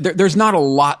 There's not a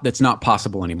lot that's not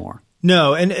possible anymore.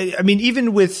 No, and I mean,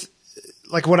 even with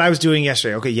like what I was doing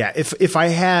yesterday, okay, yeah, if I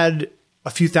had a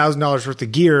few $1,000s worth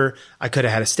of gear, I could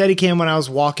have had a Steadicam when I was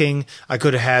walking. I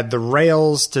could have had the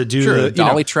rails to do the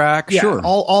dolly track, yeah, sure.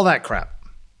 all that crap.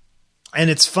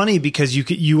 And it's funny because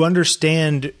you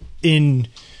understand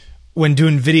when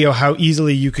doing video how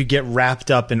easily you could get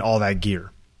wrapped up in all that gear.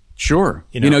 Sure.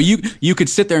 You could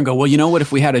sit there and go, well, you know what?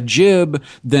 If we had a jib,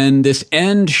 then this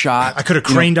end shot, I could have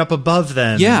craned up above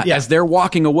them. Yeah. As they're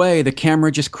walking away, the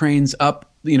camera just cranes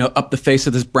up, up the face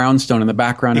of this brownstone in the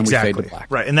background, and exactly. we fade to black.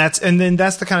 Right. And then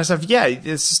that's the kind of stuff. Yeah,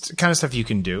 it's the kind of stuff you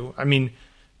can do. I mean,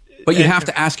 but you have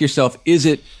to ask yourself: is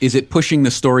it pushing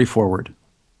the story forward?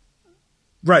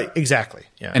 Right. Exactly.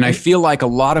 Yeah. And I feel like a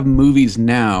lot of movies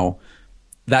now,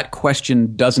 that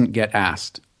question doesn't get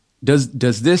asked. Does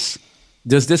this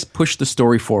push the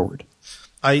story forward?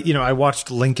 I watched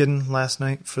Lincoln last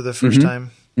night for the first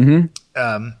time.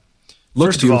 Mm-hmm.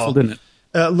 Looks beautiful, didn't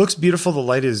it? Looks beautiful. The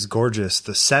light is gorgeous.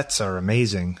 The sets are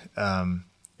amazing.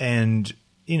 And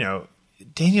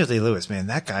Daniel Day-Lewis, man,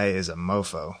 that guy is a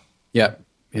mofo. Yeah,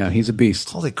 he's a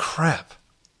beast. Holy crap!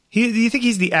 Do you think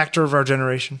he's the actor of our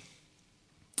generation?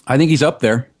 I think he's up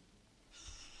there.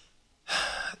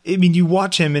 I mean, you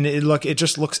watch him and it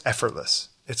just looks effortless.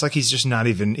 It's like he's just not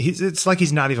even. It's like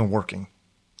he's not even working.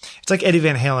 It's like Eddie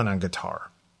Van Halen on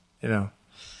guitar,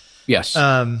 Yes.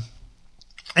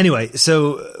 Anyway,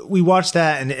 so we watched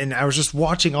that, and I was just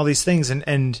watching all these things, and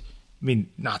I mean,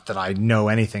 not that I know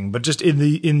anything, but just in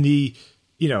the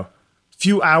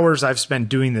few hours I've spent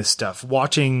doing this stuff,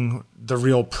 watching the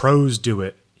real pros do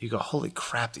it, you go, holy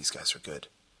crap, these guys are good.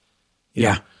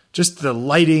 Yeah. Just the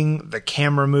lighting, the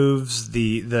camera moves,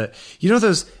 when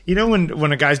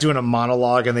a guy's doing a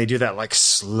monologue and they do that like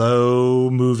slow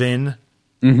move in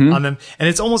on them, and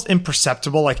it's almost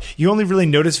imperceptible. Like you only really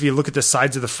notice if you look at the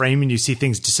sides of the frame and you see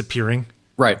things disappearing.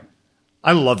 Right.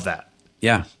 I love that.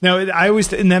 Yeah. Now I was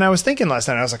thinking last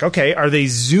night, I was like, okay, are they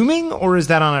zooming or is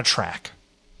that on a track?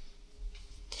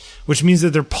 Which means that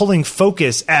they're pulling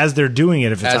focus as they're doing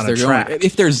it if it's on a track.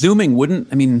 If they're zooming,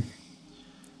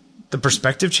 the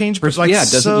perspective change, but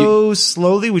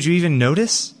slowly, would you even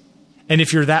notice? And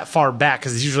if you're that far back,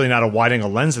 because it's usually not a wide angle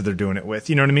lens that they're doing it with,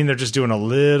 you know what I mean? They're just doing a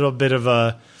little bit of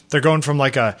they're going from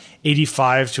like a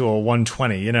 85 to a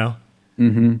 120, you know,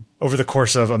 over the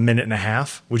course of a minute and a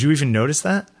half. Would you even notice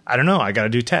that? I don't know. I got to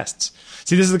do tests.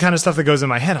 See, this is the kind of stuff that goes in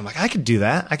my head. I'm like, I could do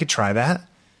that. I could try that,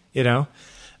 you know?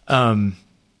 And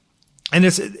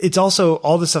it's also,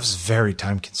 all this stuff is very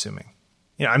time consuming.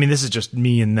 You know, I mean, this is just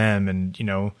me and them and, you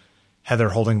know, Heather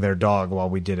holding their dog while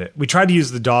we did it. We tried to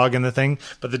use the dog in the thing,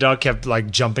 but the dog kept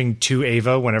like jumping to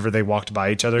Ava whenever they walked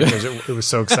by each other because it was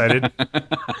so excited. It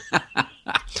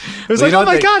was like, oh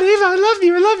my God, Ava, I love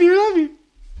you, I love you, I love you.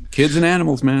 Kids and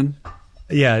animals, man.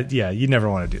 Yeah, you never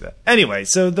want to do that. Anyway,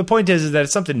 so the point is that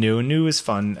it's something new, and new is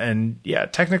fun. And yeah,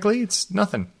 technically it's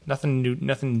nothing new,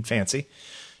 nothing fancy.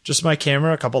 Just my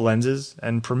camera, a couple lenses,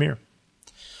 and Premiere.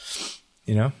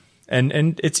 You know?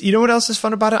 And it's, you know what else is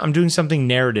fun about it? I'm doing something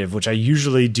narrative, which I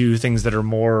usually do things that are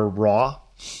more raw.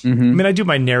 I mean, I do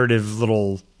my narrative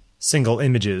little single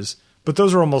images, but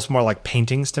those are almost more like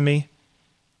paintings to me.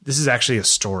 This is actually a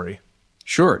story.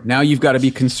 Sure. Now you've got to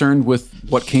be concerned with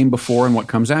what came before and what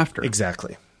comes after.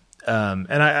 Exactly.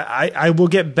 And I will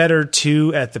get better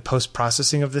too at the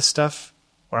post-processing of this stuff.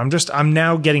 Where I'm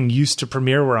now getting used to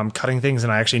Premiere, where I'm cutting things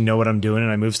and I actually know what I'm doing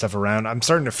and I move stuff around. I'm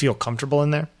starting to feel comfortable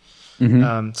in there.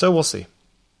 So we'll see.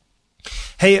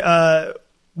 Hey,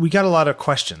 we got a lot of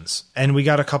questions and we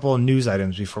got a couple of news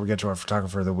items before we get to our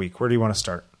photographer of the week. Where do you want to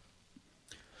start?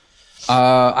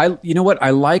 You know what? I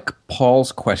like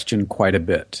Paul's question quite a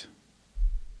bit.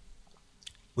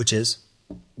 Which is?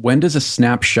 When does a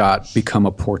snapshot become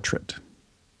a portrait?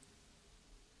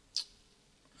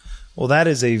 Well, that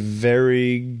is a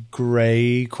very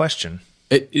gray question.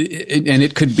 And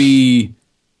it could be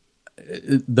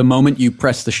the moment you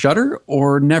press the shutter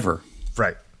or never.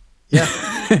 Right. Yeah.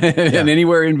 And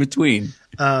anywhere in between.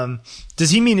 Does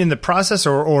he mean in the process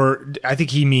or I think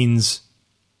he means,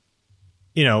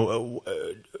 you know,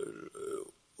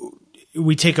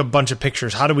 we take a bunch of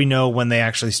pictures. How do we know when they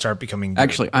actually start becoming good?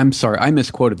 Actually, I'm sorry. I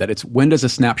misquoted that. It's when does a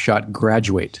snapshot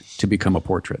graduate to become a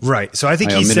portrait? Right. So I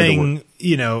think he's saying,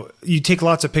 you know, you take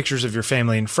lots of pictures of your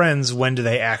family and friends. When do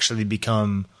they actually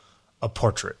become a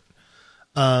portrait?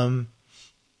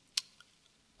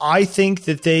 I think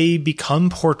that they become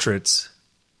portraits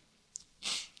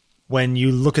when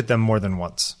you look at them more than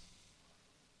once.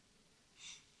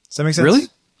 Does that make sense? Really?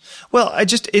 Well,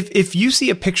 if you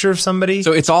see a picture of somebody,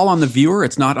 so it's all on the viewer.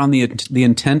 It's not on the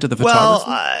intent of the photographer. Well,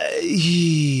 I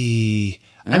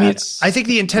mean, I think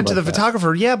the intent of the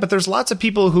photographer, yeah, but there's lots of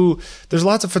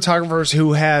photographers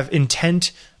who have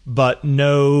intent but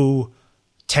no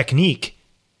technique.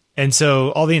 And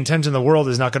so all the intent in the world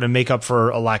is not going to make up for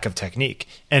a lack of technique,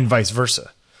 and vice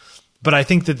versa. But I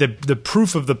think that the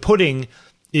proof of the pudding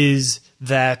is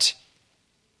that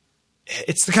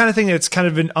it's the kind of thing that's kind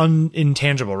of an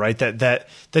unintangible, right? That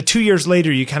 2 years later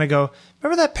you kind of go,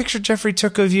 remember that picture Jeffrey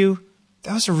took of you?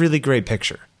 That was a really great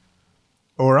picture.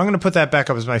 Or I'm going to put that back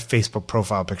up as my Facebook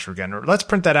profile picture again. Or let's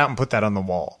print that out and put that on the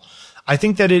wall. I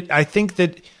think that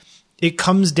it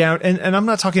comes down, and I'm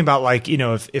not talking about like, you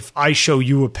know, if I show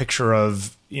you a picture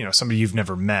of, you know, somebody you've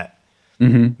never met. I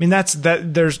mean, that's a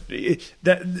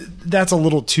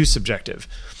little too subjective.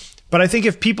 But I think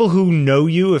if people who know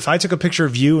you, if I took a picture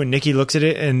of you and Nikki looks at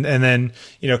it and then,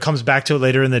 you know, comes back to it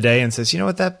later in the day and says, you know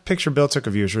what, that picture Bill took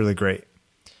of you is really great.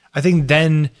 I think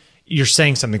then you're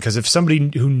saying something, because if somebody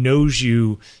who knows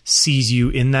you sees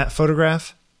you in that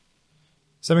photograph,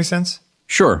 does that make sense?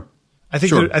 Sure. I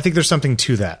think there's something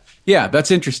to that. Yeah, that's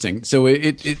interesting. So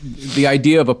the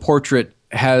idea of a portrait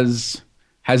has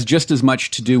just as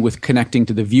much to do with connecting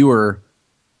to the viewer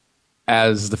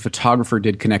as the photographer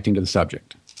did connecting to the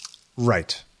subject.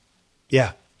 Right.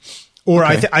 Yeah. Or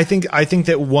okay. I think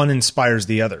that one inspires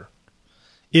the other.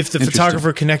 If the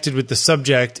photographer connected with the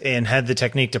subject and had the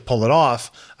technique to pull it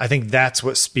off, I think that's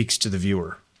what speaks to the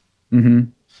viewer.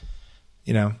 You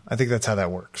know, I think that's how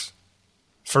that works.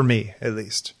 For me, at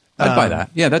least. I'd buy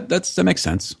that. Yeah, that makes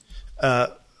sense.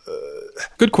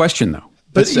 Good question, though.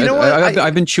 But you know what?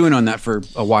 I've been chewing on that for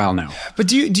a while now. But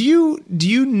do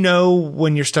you know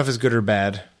when your stuff is good or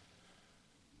bad?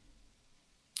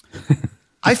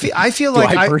 I feel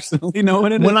like I personally know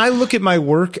when I look at my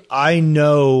work, I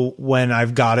know when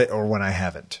I've got it or when I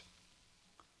haven't.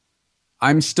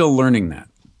 I'm still learning that.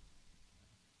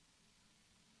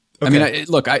 Okay. I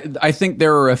mean, I think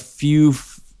there are a few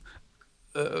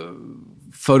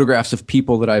photographs of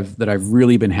people that I've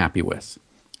really been happy with.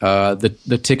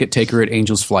 The ticket taker at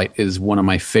Angel's Flight is one of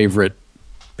my favorite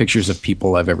pictures of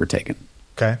people I've ever taken.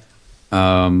 Okay.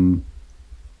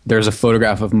 There's a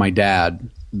photograph of my dad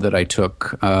that I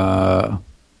took about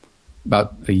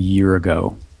a year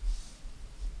ago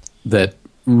that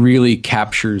really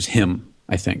captures him,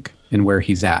 I think, and where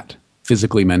he's at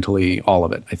physically, mentally, all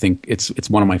of it. I think it's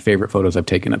one of my favorite photos I've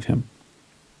taken of him.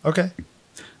 Okay.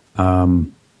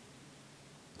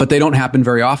 But they don't happen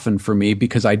very often for me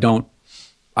because I don't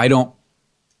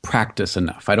practice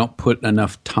enough. I don't put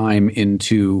enough time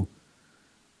into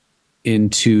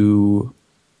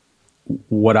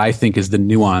what I think is the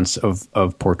nuance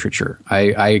of portraiture.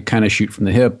 I kind of shoot from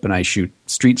the hip, and I shoot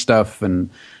street stuff,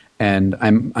 and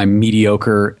I'm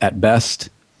mediocre at best.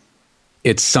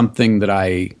 It's something that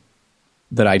I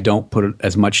don't put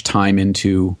as much time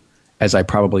into as I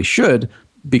probably should,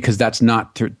 because that's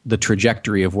not the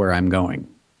trajectory of where I'm going.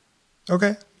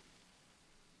 Okay.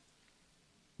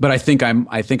 But I think I'm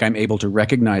able to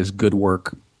recognize good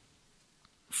work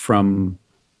from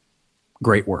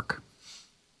great work.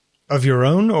 Of your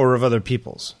own or of other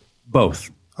people's?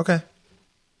 Both. Okay.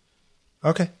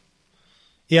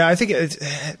 Yeah, I think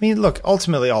look,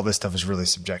 ultimately all this stuff is really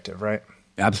subjective, right?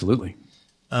 Absolutely.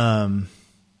 Yeah,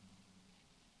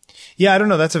 I don't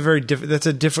know. That's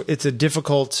a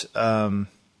difficult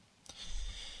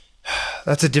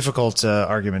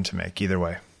argument to make either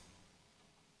way.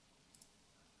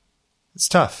 It's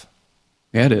tough.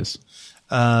 Yeah, it is.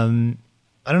 I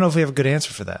don't know if we have a good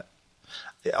answer for that,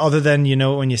 other than you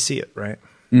know it when you see it, right?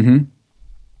 Mm-hmm.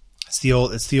 It's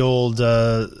the old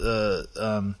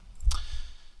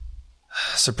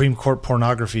Supreme Court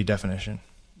pornography definition.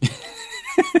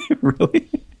 Really?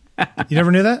 You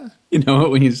never knew that? You know it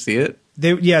when you see it?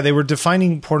 They were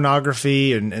defining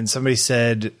pornography, and somebody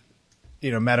said,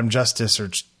 Madam Justice,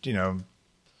 or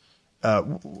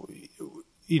how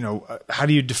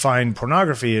do you define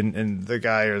pornography? And the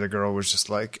guy or the girl was just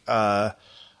like, I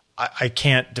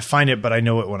can't define it, but I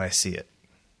know it when I see it.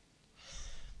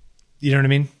 You know what I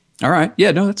mean? All right.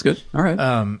 Yeah, no, that's good. All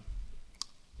right.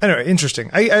 Anyway, interesting.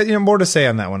 I more to say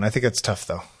on that one. I think it's tough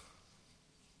though.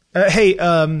 Hey,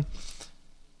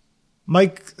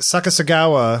 Mike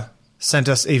Sakasagawa sent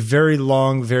us a very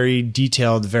long, very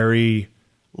detailed, very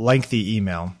lengthy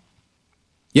email.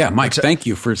 Yeah, Mike, thank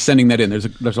you for sending that in.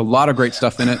 There's a lot of great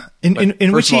stuff in it.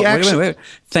 In which he actually... Wait.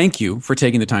 Thank you for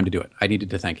taking the time to do it. I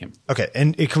needed to thank him. Okay,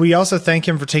 and can we also thank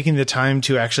him for taking the time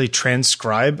to actually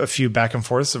transcribe a few back and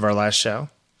forths of our last show?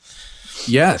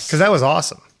 Yes. Because that was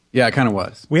awesome. Yeah, it kind of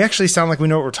was. We actually sound like we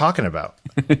know what we're talking about.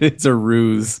 It's a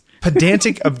ruse.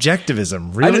 Pedantic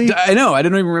objectivism, really? I know. I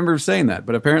didn't even remember saying that,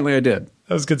 but apparently I did.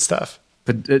 That was good stuff.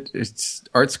 But it's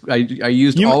arts. I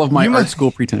used all of my art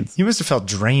school pretense. You must have felt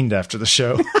drained after the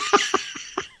show.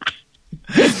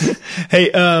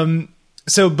 Hey,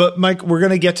 but Mike, we're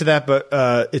going to get to that, but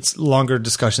it's longer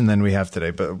discussion than we have today.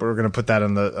 But we're going to put that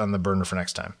on the burner for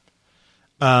next time.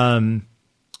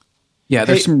 Yeah,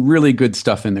 there's some really good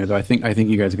stuff in there, though. I think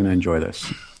you guys are going to enjoy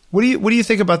this. What do you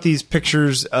think about these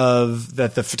pictures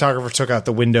that the photographer took out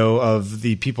the window of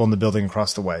the people in the building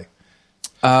across the way?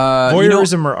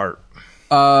 Voyeurism or art?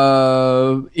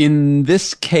 In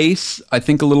this case, I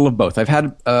think a little of both. I've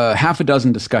had half a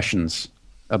dozen discussions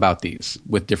about these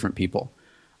with different people.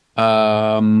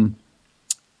 I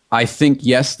think,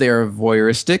 yes, they're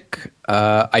voyeuristic.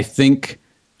 I think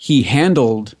he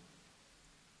handled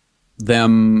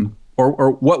them,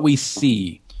 or what we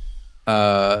see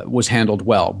was handled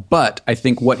well. But I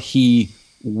think what he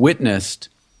witnessed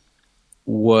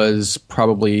was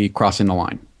probably crossing the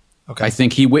line. Okay. I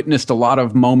think he witnessed a lot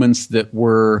of moments that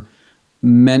were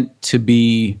meant to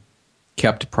be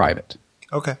kept private.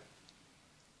 Okay.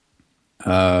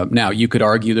 Now, you could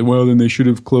argue that, well, then they should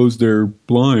have closed their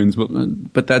blinds,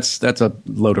 but that's a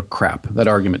load of crap. That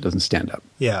argument doesn't stand up.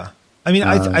 Yeah. I mean,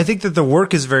 I think that the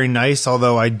work is very nice,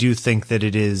 although I do think that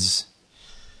it is...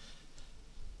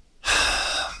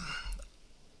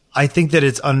 I think that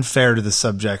it's unfair to the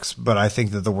subjects, but I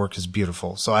think that the work is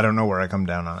beautiful. So I don't know where I come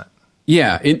down on it.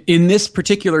 Yeah, in this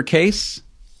particular case,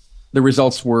 the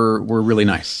results were really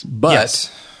nice. But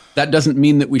yes, that doesn't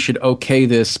mean that we should okay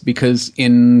this, because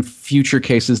in future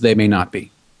cases they may not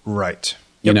be. Right.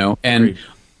 You know, and agreed.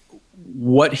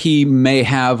 What he may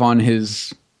have on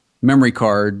his memory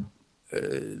card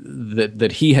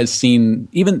that he has seen,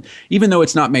 even though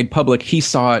it's not made public, he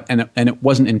saw it and it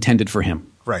wasn't intended for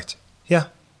him. Right. Yeah.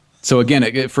 So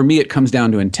again, for me, it comes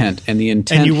down to intent, and the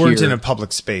intent. And you weren't here, in a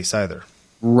public space either.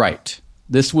 Right.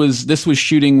 This was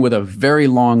shooting with a very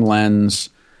long lens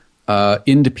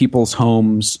into people's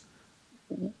homes.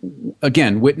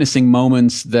 Again, witnessing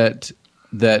moments that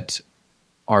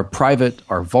are private,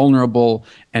 are vulnerable,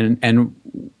 and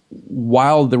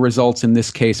while the results in this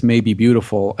case may be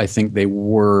beautiful, I think they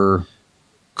were.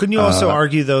 Couldn't you also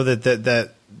argue though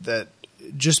that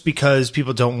just because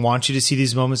people don't want you to see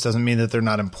these moments doesn't mean that they're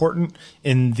not important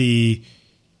in the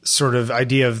sort of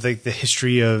idea of the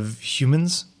history of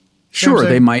humans? Sure,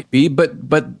 they might be, but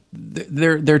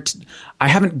they're I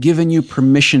haven't given you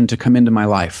permission to come into my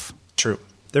life. True.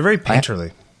 They're very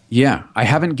painterly. I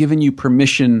haven't given you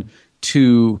permission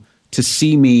to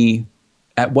see me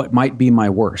at what might be my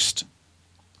worst.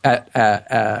 At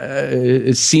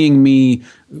seeing me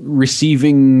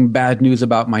receiving bad news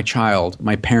about my child,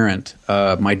 my parent,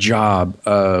 my job,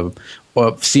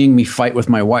 seeing me fight with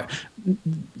my wife.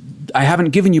 I haven't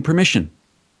given you permission.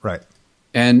 Right.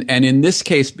 And in this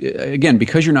case, again,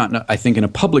 because you're not, I think, in a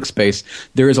public space,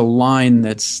 there is a line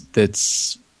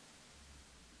that's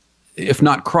if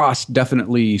not crossed,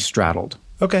 definitely straddled.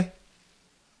 Okay.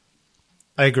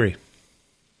 I agree.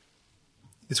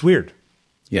 It's weird.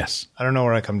 Yes. I don't know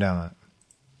where I come down on it.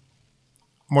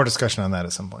 More discussion on that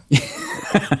at some point.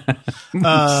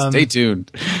 Stay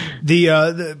tuned.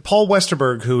 The Paul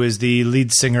Westerberg, who is the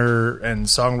lead singer and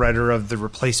songwriter of The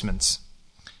Replacements,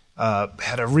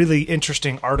 had a really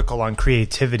interesting article on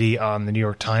creativity on the New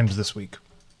York Times this week.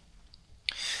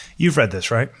 You've read this,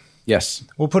 right? Yes.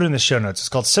 We'll put it in the show notes. It's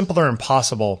called Simple or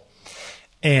Impossible.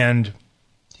 And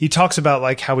he talks about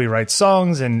like how he writes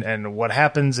songs and what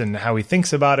happens and how he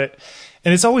thinks about it.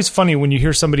 And it's always funny when you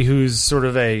hear somebody who's sort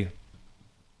of a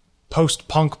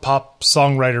post-punk pop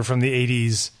songwriter from the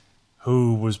 80s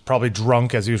who was probably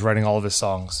drunk as he was writing all of his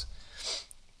songs,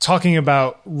 talking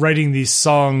about writing these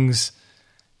songs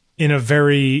in a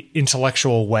very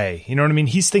intellectual way. You know what I mean?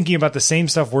 He's thinking about the same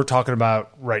stuff we're talking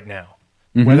about right now.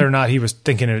 Mm-hmm. Whether or not he was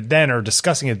thinking it then or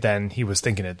discussing it then, he was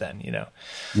thinking it then, you know?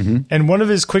 Mm-hmm. And one of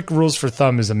his quick rules for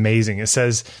thumb is amazing. It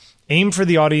says, aim for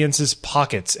the audience's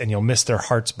pockets and you'll miss their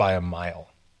hearts by a mile.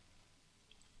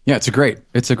 Yeah, it's a great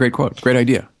quote. Great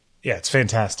idea. Yeah, it's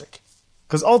fantastic.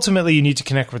 Because ultimately you need to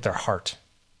connect with their heart.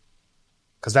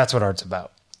 Because that's what art's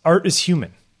about. Art is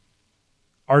human.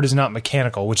 Art is not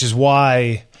mechanical, which is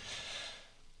why,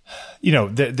 you know,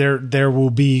 there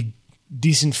will be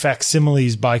decent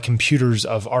facsimiles by computers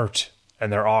of art,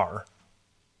 and there are.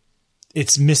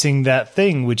 It's missing that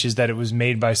thing, which is that it was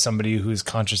made by somebody who is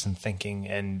conscious and thinking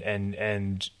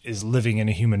and is living in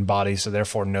a human body, so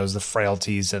therefore knows the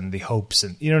frailties and the hopes,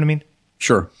 and you know what I mean?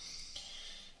 Sure.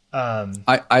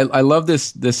 I love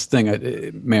this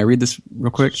thing. May I read this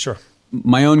real quick? Sure.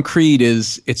 My own creed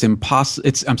is it's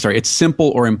simple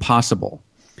or impossible.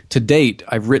 To date,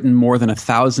 I've written more than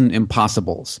 1,000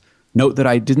 impossibles. Note that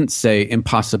I didn't say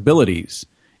impossibilities.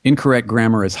 Incorrect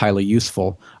grammar is highly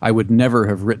useful. I would never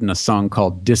have written a song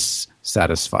called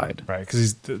Dissatisfied. Right,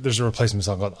 because there's a replacement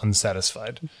song called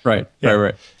Unsatisfied. Right.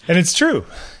 And it's true.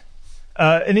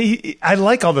 And I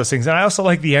like all those things. And I also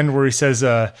like the end where he says,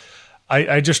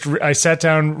 I sat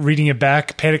down reading it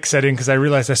back, panic set in because I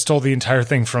realized I stole the entire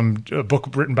thing from a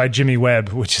book written by Jimmy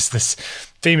Webb, which is this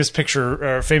famous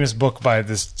book by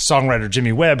this songwriter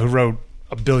Jimmy Webb, who wrote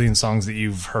a billion songs that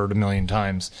you've heard a million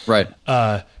times. Right.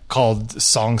 Called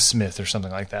Songsmith or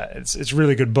something like that. It's a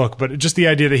really good book, but just the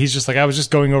idea that he's just like, I was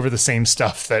just going over the same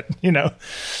stuff that, you know,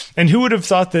 and who would have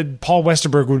thought that Paul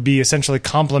Westerberg would be essentially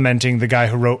complimenting the guy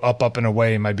who wrote Up, Up and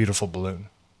Away in My Beautiful Balloon.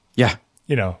 Yeah.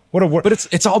 You know, what a word. But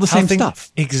it's all the same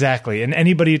stuff. Exactly. And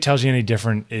anybody who tells you any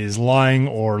different is lying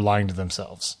or lying to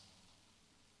themselves.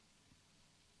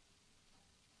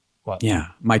 What? Yeah.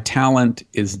 My talent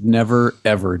is never,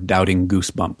 ever doubting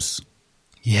Goosebumps.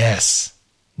 Yes.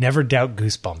 Never doubt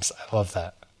Goosebumps. I love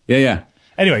that. Yeah.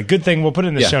 Anyway, good thing. We'll put it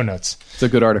in the show notes. It's a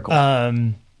good article.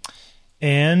 And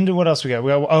what else we got?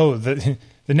 The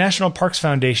National Parks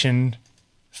Foundation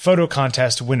photo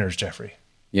contest winners, Jeffrey.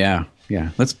 Yeah.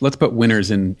 Let's put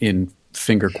winners in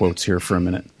finger quotes here for a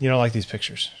minute. You don't like these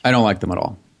pictures? I don't like them at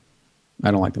all. I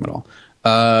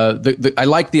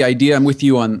like the idea. I'm with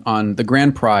you on the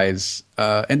grand prize,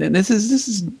 and this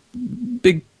is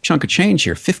big chunk of change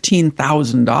here.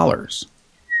 $15,000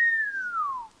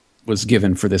 was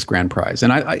given for this grand prize,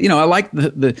 and I like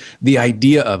the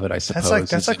idea of it. I suppose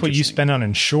that's like what you spend on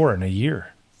Ensure in a year.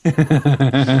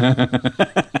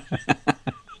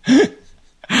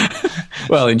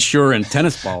 Well, Ensure and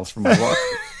tennis balls from Milwaukee.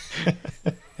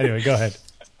 Anyway, go ahead.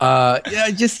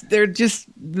 They're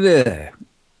just bleh,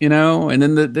 you know, and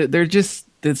then they're just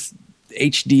this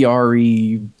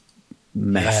HDR-y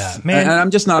mess. Yeah, man. And I'm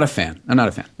just not a fan.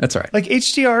 That's all right. Like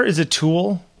HDR is a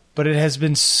tool, but it has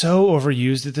been so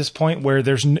overused at this point where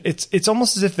it's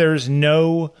almost as if there is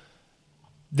no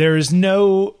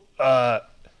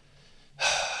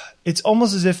it's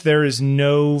almost as if there is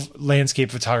no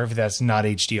landscape photography that's not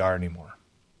HDR anymore.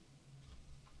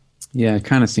 Yeah, it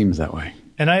kind of seems that way.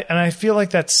 And I feel like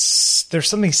there's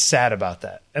something sad about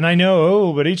that. And I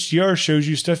know, but HDR shows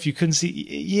you stuff you couldn't see.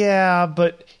 Yeah,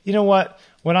 but you know what?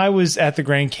 When I was at the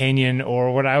Grand Canyon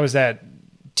or when I was at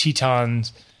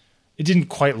Tetons. It didn't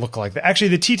quite look like that. Actually,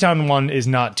 the Teton one is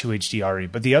not 2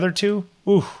 HDRE, but the other two,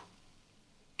 ooh,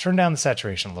 turn down the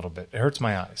saturation a little bit. It hurts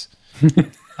my eyes.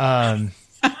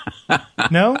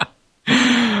 No?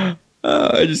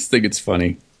 I just think it's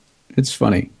funny. It's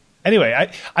funny. Anyway,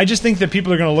 I just think that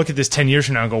people are going to look at this 10 years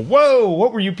from now and go, whoa,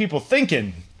 what were you people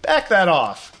thinking? Back that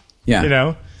off. Yeah. You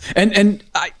know? And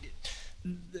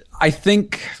I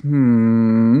think... Are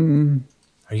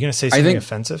you going to say something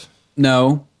offensive?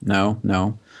 No.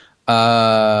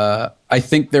 I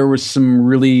think there was some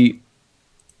really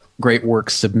great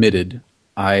work submitted.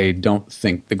 I don't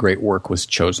think the great work was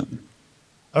chosen.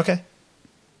 Okay.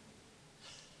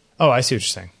 Oh, I see what you're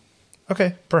saying.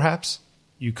 Okay, perhaps.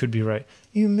 You could be right.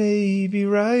 You may be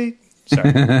right. Sorry.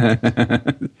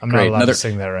 I'm not allowed to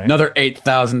sing that, right? Another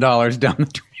 $8,000 down the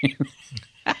drain.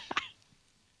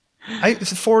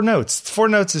 4 notes. 4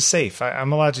 notes is safe.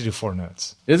 I'm allowed to do 4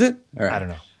 notes. Is it? All right. I don't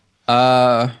know.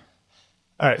 All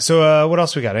right. So what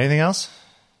else we got? Anything else?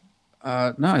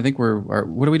 No, I think what are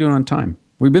we doing on time?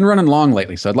 We've been running long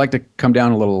lately, so I'd like to come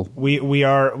down a little. We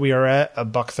are at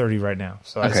 $1:30 right now.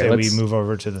 So I say we move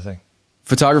over to the thing.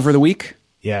 Photographer of the week?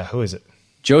 Yeah, who is it?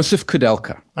 Joseph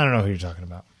Kudelka. I don't know who you're talking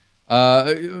about.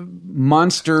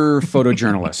 Monster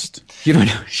photojournalist. You don't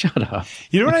know? Shut up.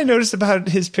 You know what I noticed about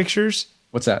his pictures?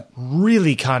 What's that?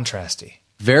 Really contrasty.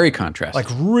 Very contrasty.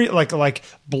 Like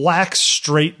black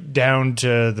straight down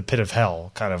to the pit of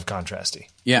hell kind of contrasty.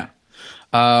 Yeah.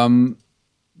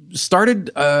 Started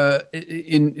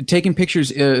in taking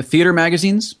pictures, theater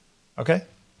magazines. Okay.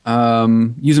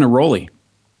 Using a Rolly.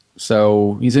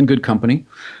 So he's in good company.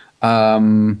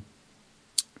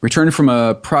 Returned from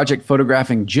a project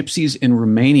photographing gypsies in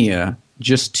Romania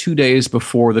just 2 days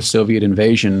before the Soviet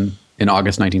invasion in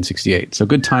August 1968. So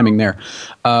good timing there.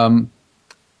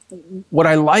 What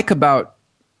I like about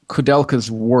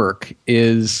Kudelka's work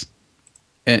is,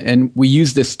 and we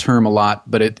use this term a lot,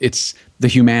 but it's the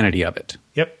humanity of it.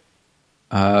 Yep.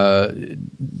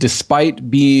 Despite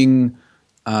being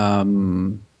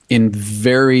in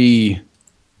very,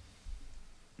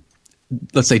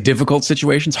 let's say, difficult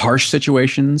situations, harsh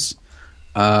situations,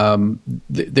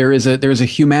 there is a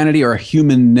humanity or a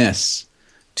humanness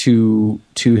to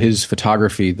his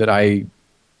photography that I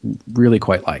really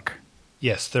quite like.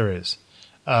 Yes, there is.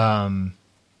 I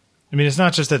mean, it's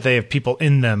not just that they have people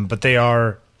in them, but they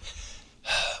are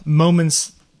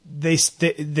moments.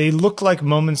 They look like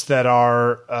moments that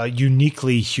are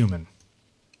uniquely human.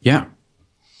 Yeah,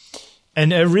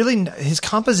 and really, his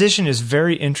composition is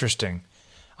very interesting.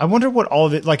 I wonder what all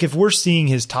of it, like if we're seeing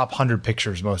his top 100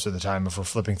 pictures most of the time, if we're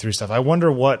flipping through stuff, I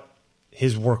wonder what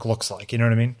his work looks like. You know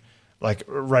what I mean? Like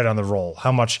right on the roll,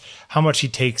 how much he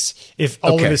takes, if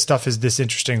all of his stuff is this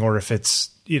interesting or if it's,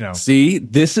 you know. See,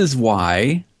 this is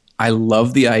why I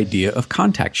love the idea of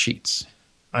contact sheets.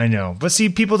 I know. But see,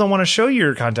 people don't want to show you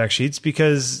your contact sheets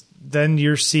because then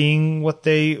you're seeing what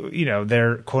they, you know,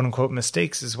 their quote unquote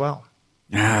mistakes as well.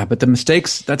 But the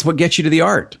mistakes, that's what gets you to the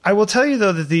art. I will tell you,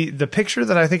 though, that the picture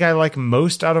that I think I like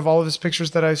most out of all of his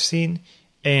pictures that I've seen,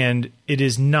 and it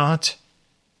is not,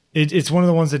 it's one of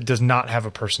the ones that does not have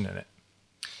a person in it.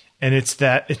 And it's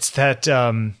that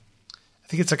I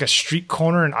think it's like a street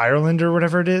corner in Ireland or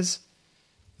whatever it is.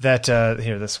 That,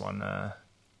 here, this one,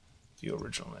 view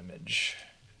original image.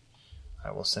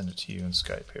 I will send it to you in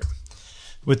Skype here.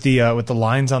 With the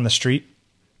lines on the street.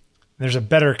 There's a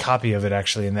better copy of it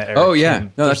actually in the Eric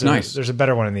Kim. No, that's nice. There's a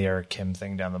better one in the Eric Kim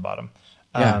thing down the bottom.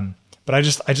 Yeah. But I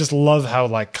just love how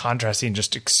like contrasty and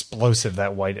just explosive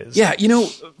that white is. Yeah, you know,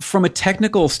 from a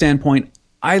technical standpoint,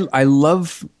 I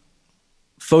love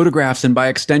photographs and by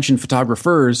extension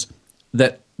photographers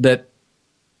that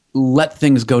let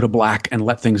things go to black and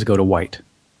let things go to white.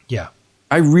 Yeah.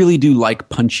 I really do like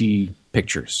punchy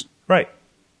pictures. Right.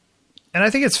 And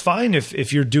I think it's fine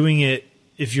if you're doing it,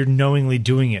 if you're knowingly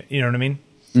doing it, you know what I mean?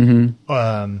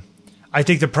 Mm-hmm. I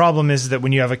think the problem is that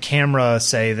when you have a camera,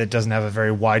 say, that doesn't have a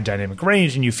very wide dynamic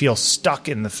range and you feel stuck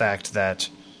in the fact that,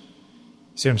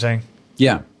 see what I'm saying?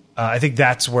 Yeah. I think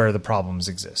that's where the problems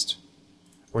exist.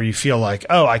 Where you feel like,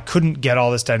 oh, I couldn't get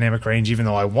all this dynamic range even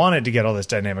though I wanted to get all this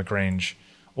dynamic range.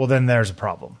 Well, then there's a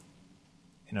problem,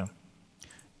 you know?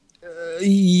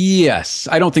 Yes.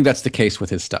 I don't think that's the case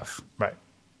with his stuff. Right.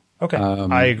 Okay.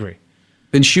 I agree.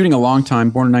 Been shooting a long time,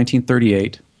 born in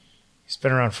 1938. He's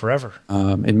been around forever.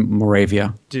 In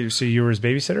Moravia. So you were his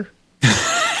babysitter?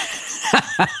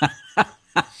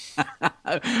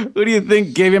 Who do you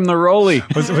think gave him the Rolly?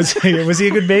 Was he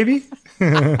a good baby?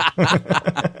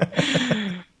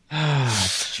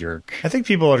 Jerk. I think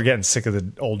people are getting sick of the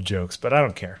old jokes, but I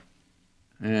don't care.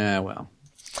 Yeah, well.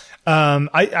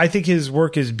 I think his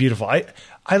work is beautiful.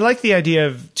 I like the idea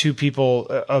of two people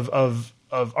of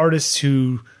artists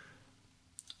who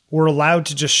were allowed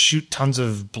to just shoot tons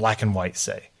of black and white,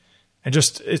 say, and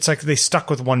just it's like they stuck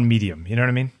with one medium. You know what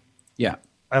I mean? Yeah.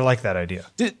 I like that idea.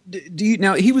 Do you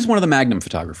now? He was one of the Magnum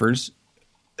photographers.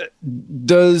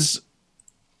 Do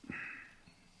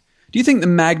you think the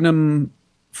Magnum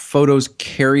photos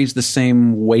carries the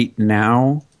same weight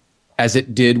now as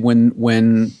it did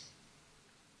when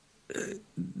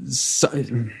this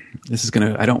is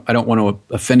gonna? I don't want to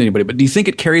offend anybody, but do you think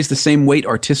it carries the same weight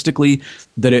artistically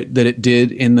that it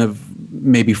did in the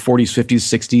maybe 40s, 50s,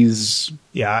 60s?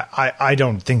 Yeah, I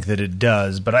don't think that it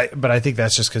does, but I think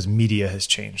that's just because media has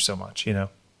changed so much, you know.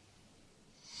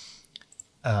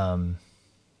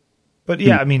 But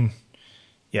yeah, I mean,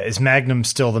 yeah, is Magnum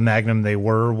still the Magnum they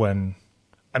were when?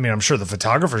 I mean, I'm sure the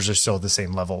photographers are still at the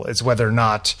same level. It's whether or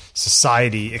not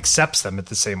society accepts them at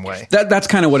the same way. That's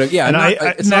kind of what it. Yeah, and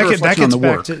it's not a reflection on the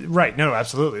back work. to right. No,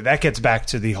 absolutely. That gets back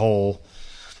to the whole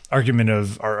argument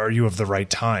of are you of the right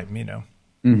time? You know,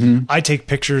 I take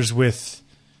pictures with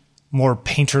more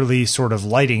painterly sort of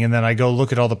lighting, and then I go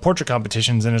look at all the portrait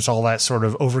competitions, and it's all that sort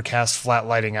of overcast, flat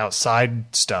lighting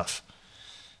outside stuff,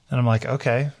 and I'm like,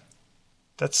 okay,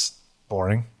 that's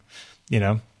boring, you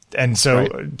know. And so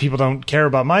people don't care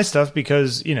about my stuff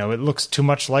because, you know, it looks too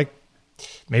much like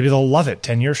maybe they'll love it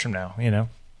 10 years from now, you know.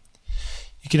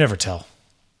 You can never tell.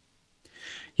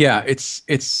 Yeah, it's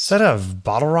Is that a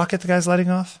bottle rocket the guy's lighting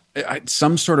off?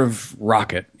 some sort of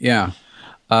rocket. Yeah.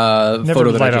 Never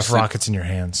photo that I light just off rockets in your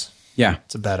hands. Yeah.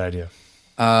 It's a bad idea.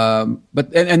 But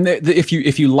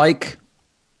if you like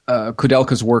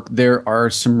Kudelka's work, there are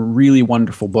some really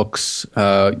wonderful books.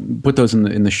 Put those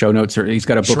in the show notes. He's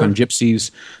got a book on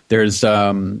gypsies. There's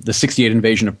the '68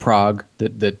 invasion of Prague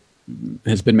that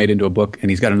has been made into a book,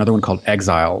 and he's got another one called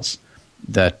Exiles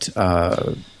that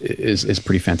is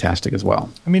pretty fantastic as well.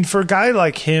 I mean, for a guy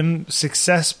like him,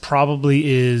 success probably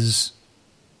is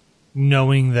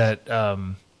knowing that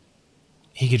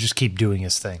he could just keep doing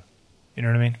his thing. You know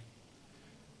what I mean?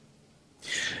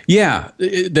 Yeah,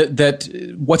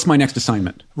 that what's my next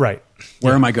assignment? Right.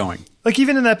 Where am I going? Like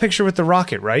even in that picture with the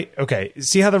rocket, right? Okay.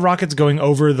 See how the rocket's going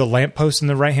over the lamppost in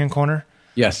the right-hand corner?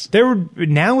 Yes.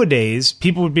 Nowadays,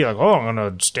 people would be like, "Oh, I'm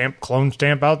going to clone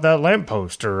stamp out that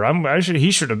lamppost," or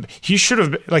he should have,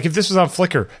 like if this was on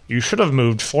Flickr, you should have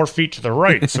moved 4 feet to the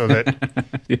right so that,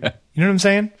 Yeah. you know what I'm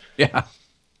saying? Yeah.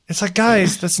 It's like,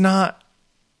 guys,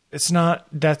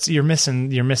 you're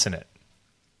missing it.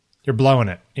 You're blowing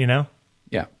it, you know?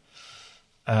 Yeah.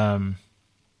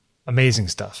 Amazing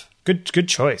stuff. Good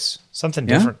choice. Something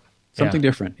different. Something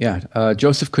different. Yeah.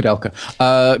 Joseph Kudelka.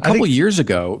 A couple years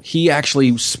ago, he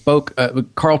actually spoke.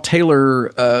 Carl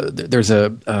Taylor. There's a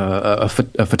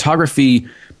photography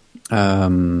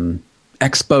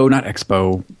expo. Not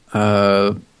expo.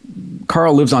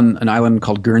 Carl lives on an island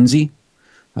called Guernsey.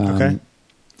 Okay.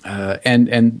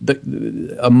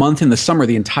 And a month in the summer,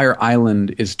 the entire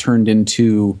island is turned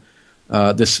into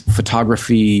this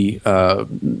photography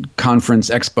conference,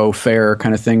 expo, fair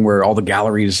kind of thing, where all the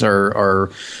galleries are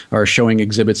showing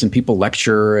exhibits and people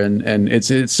lecture, and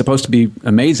it's supposed to be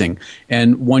amazing.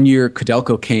 And one year,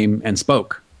 Kudelka came and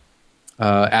spoke,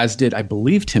 as did, I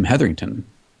believe, Tim Hetherington.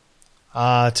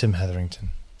 Tim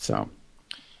Hetherington. So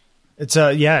it's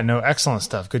excellent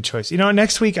stuff. Good choice. You know,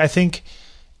 next week I think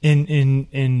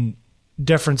in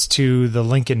deference to the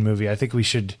Lincoln movie, I think we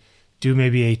should do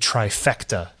maybe a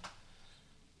trifecta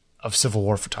of Civil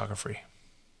War photography.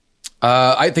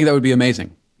 I think that would be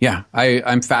amazing. Yeah,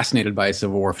 I'm fascinated by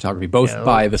Civil War photography, both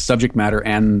by the subject matter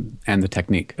and the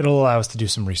technique. It'll allow us to do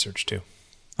some research too.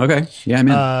 Okay, yeah, I'm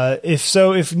in. If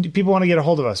people want to get a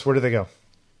hold of us, where do they go?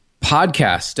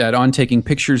 Podcast at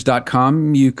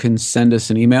ontakingpictures.com. You can send us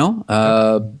an email.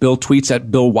 Bill tweets at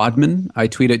Bill Wadman. I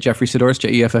tweet at Jeffrey Saddoris,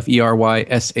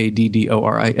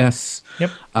 JeffreySaddoris.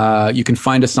 Yep. You can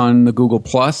find us on the Google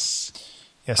Plus.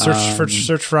 Yeah,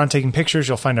 search for On Taking Pictures.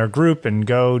 You'll find our group and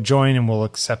go join, and we'll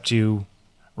accept you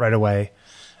right away.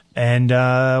 And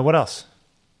what else?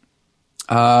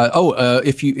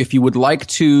 If you would like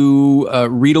to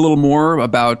read a little more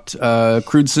about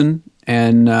Crewdson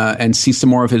and see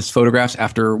some more of his photographs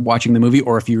after watching the movie,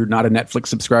 or if you're not a Netflix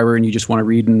subscriber and you just want to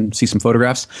read and see some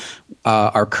photographs,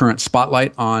 our current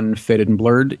spotlight on Faded and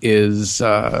Blurred is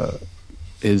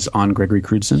on Gregory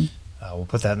Crewdson. We'll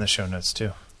put that in the show notes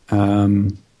too.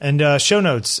 And show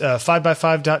notes,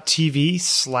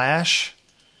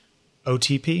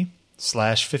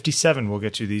 5x5.tv/OTP/57 will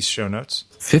get you these show notes.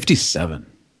 57.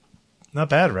 Not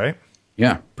bad, right?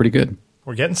 Yeah, pretty good.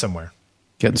 We're getting somewhere.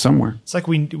 Getting somewhere. It's like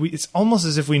it's almost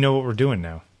as if we know what we're doing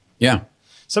now. Yeah.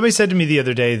 Somebody said to me the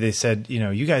other day, they said,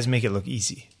 you guys make it look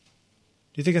easy.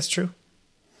 Do you think that's true?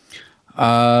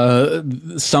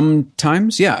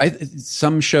 Sometimes, yeah.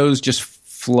 Some shows just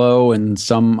flow and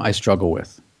some I struggle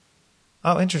with.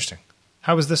 Oh, interesting.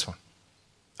 How was this one?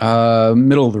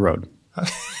 Middle of the road.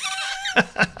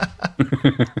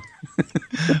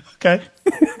 Okay.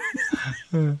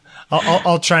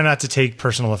 I'll try not to take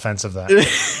personal offense of that.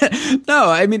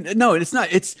 No, it's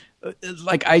not. It's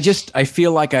like I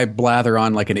feel like I blather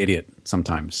on like an idiot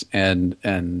sometimes, and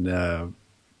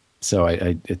so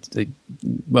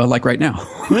well, like right now.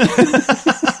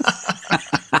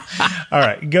 All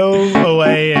right, go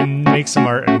away and make some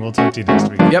art, and we'll talk to you next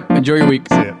week. Yep. Enjoy your week.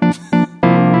 See ya.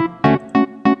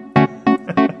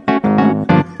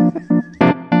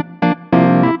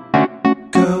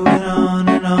 Going on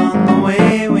and on the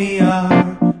way we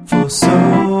are for so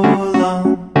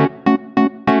long.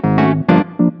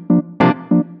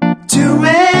 To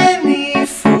any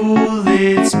fool,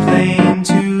 it's plain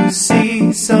to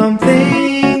see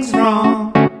something's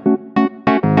wrong.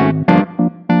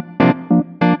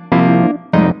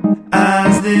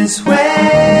 As this way,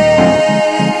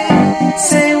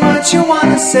 say what you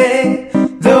wanna say,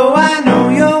 though I know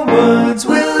your words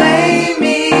will lay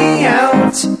me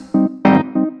out.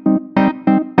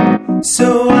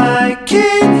 So I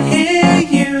can hear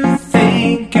you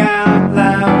think out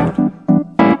loud.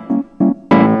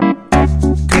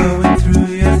 Going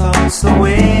through your thoughts the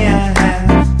way I have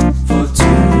for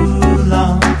too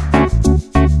long.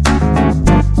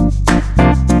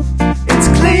 It's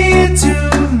clear to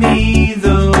me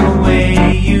the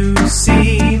way you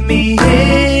see me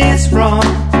is wrong.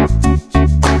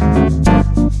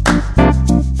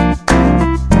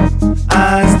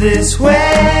 As this way,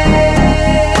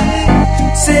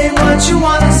 say what you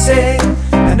wanna say.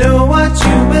 I know what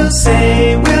you will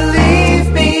say will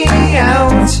leave me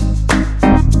out.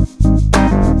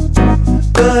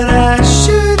 But I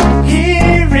should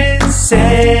hear it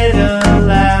said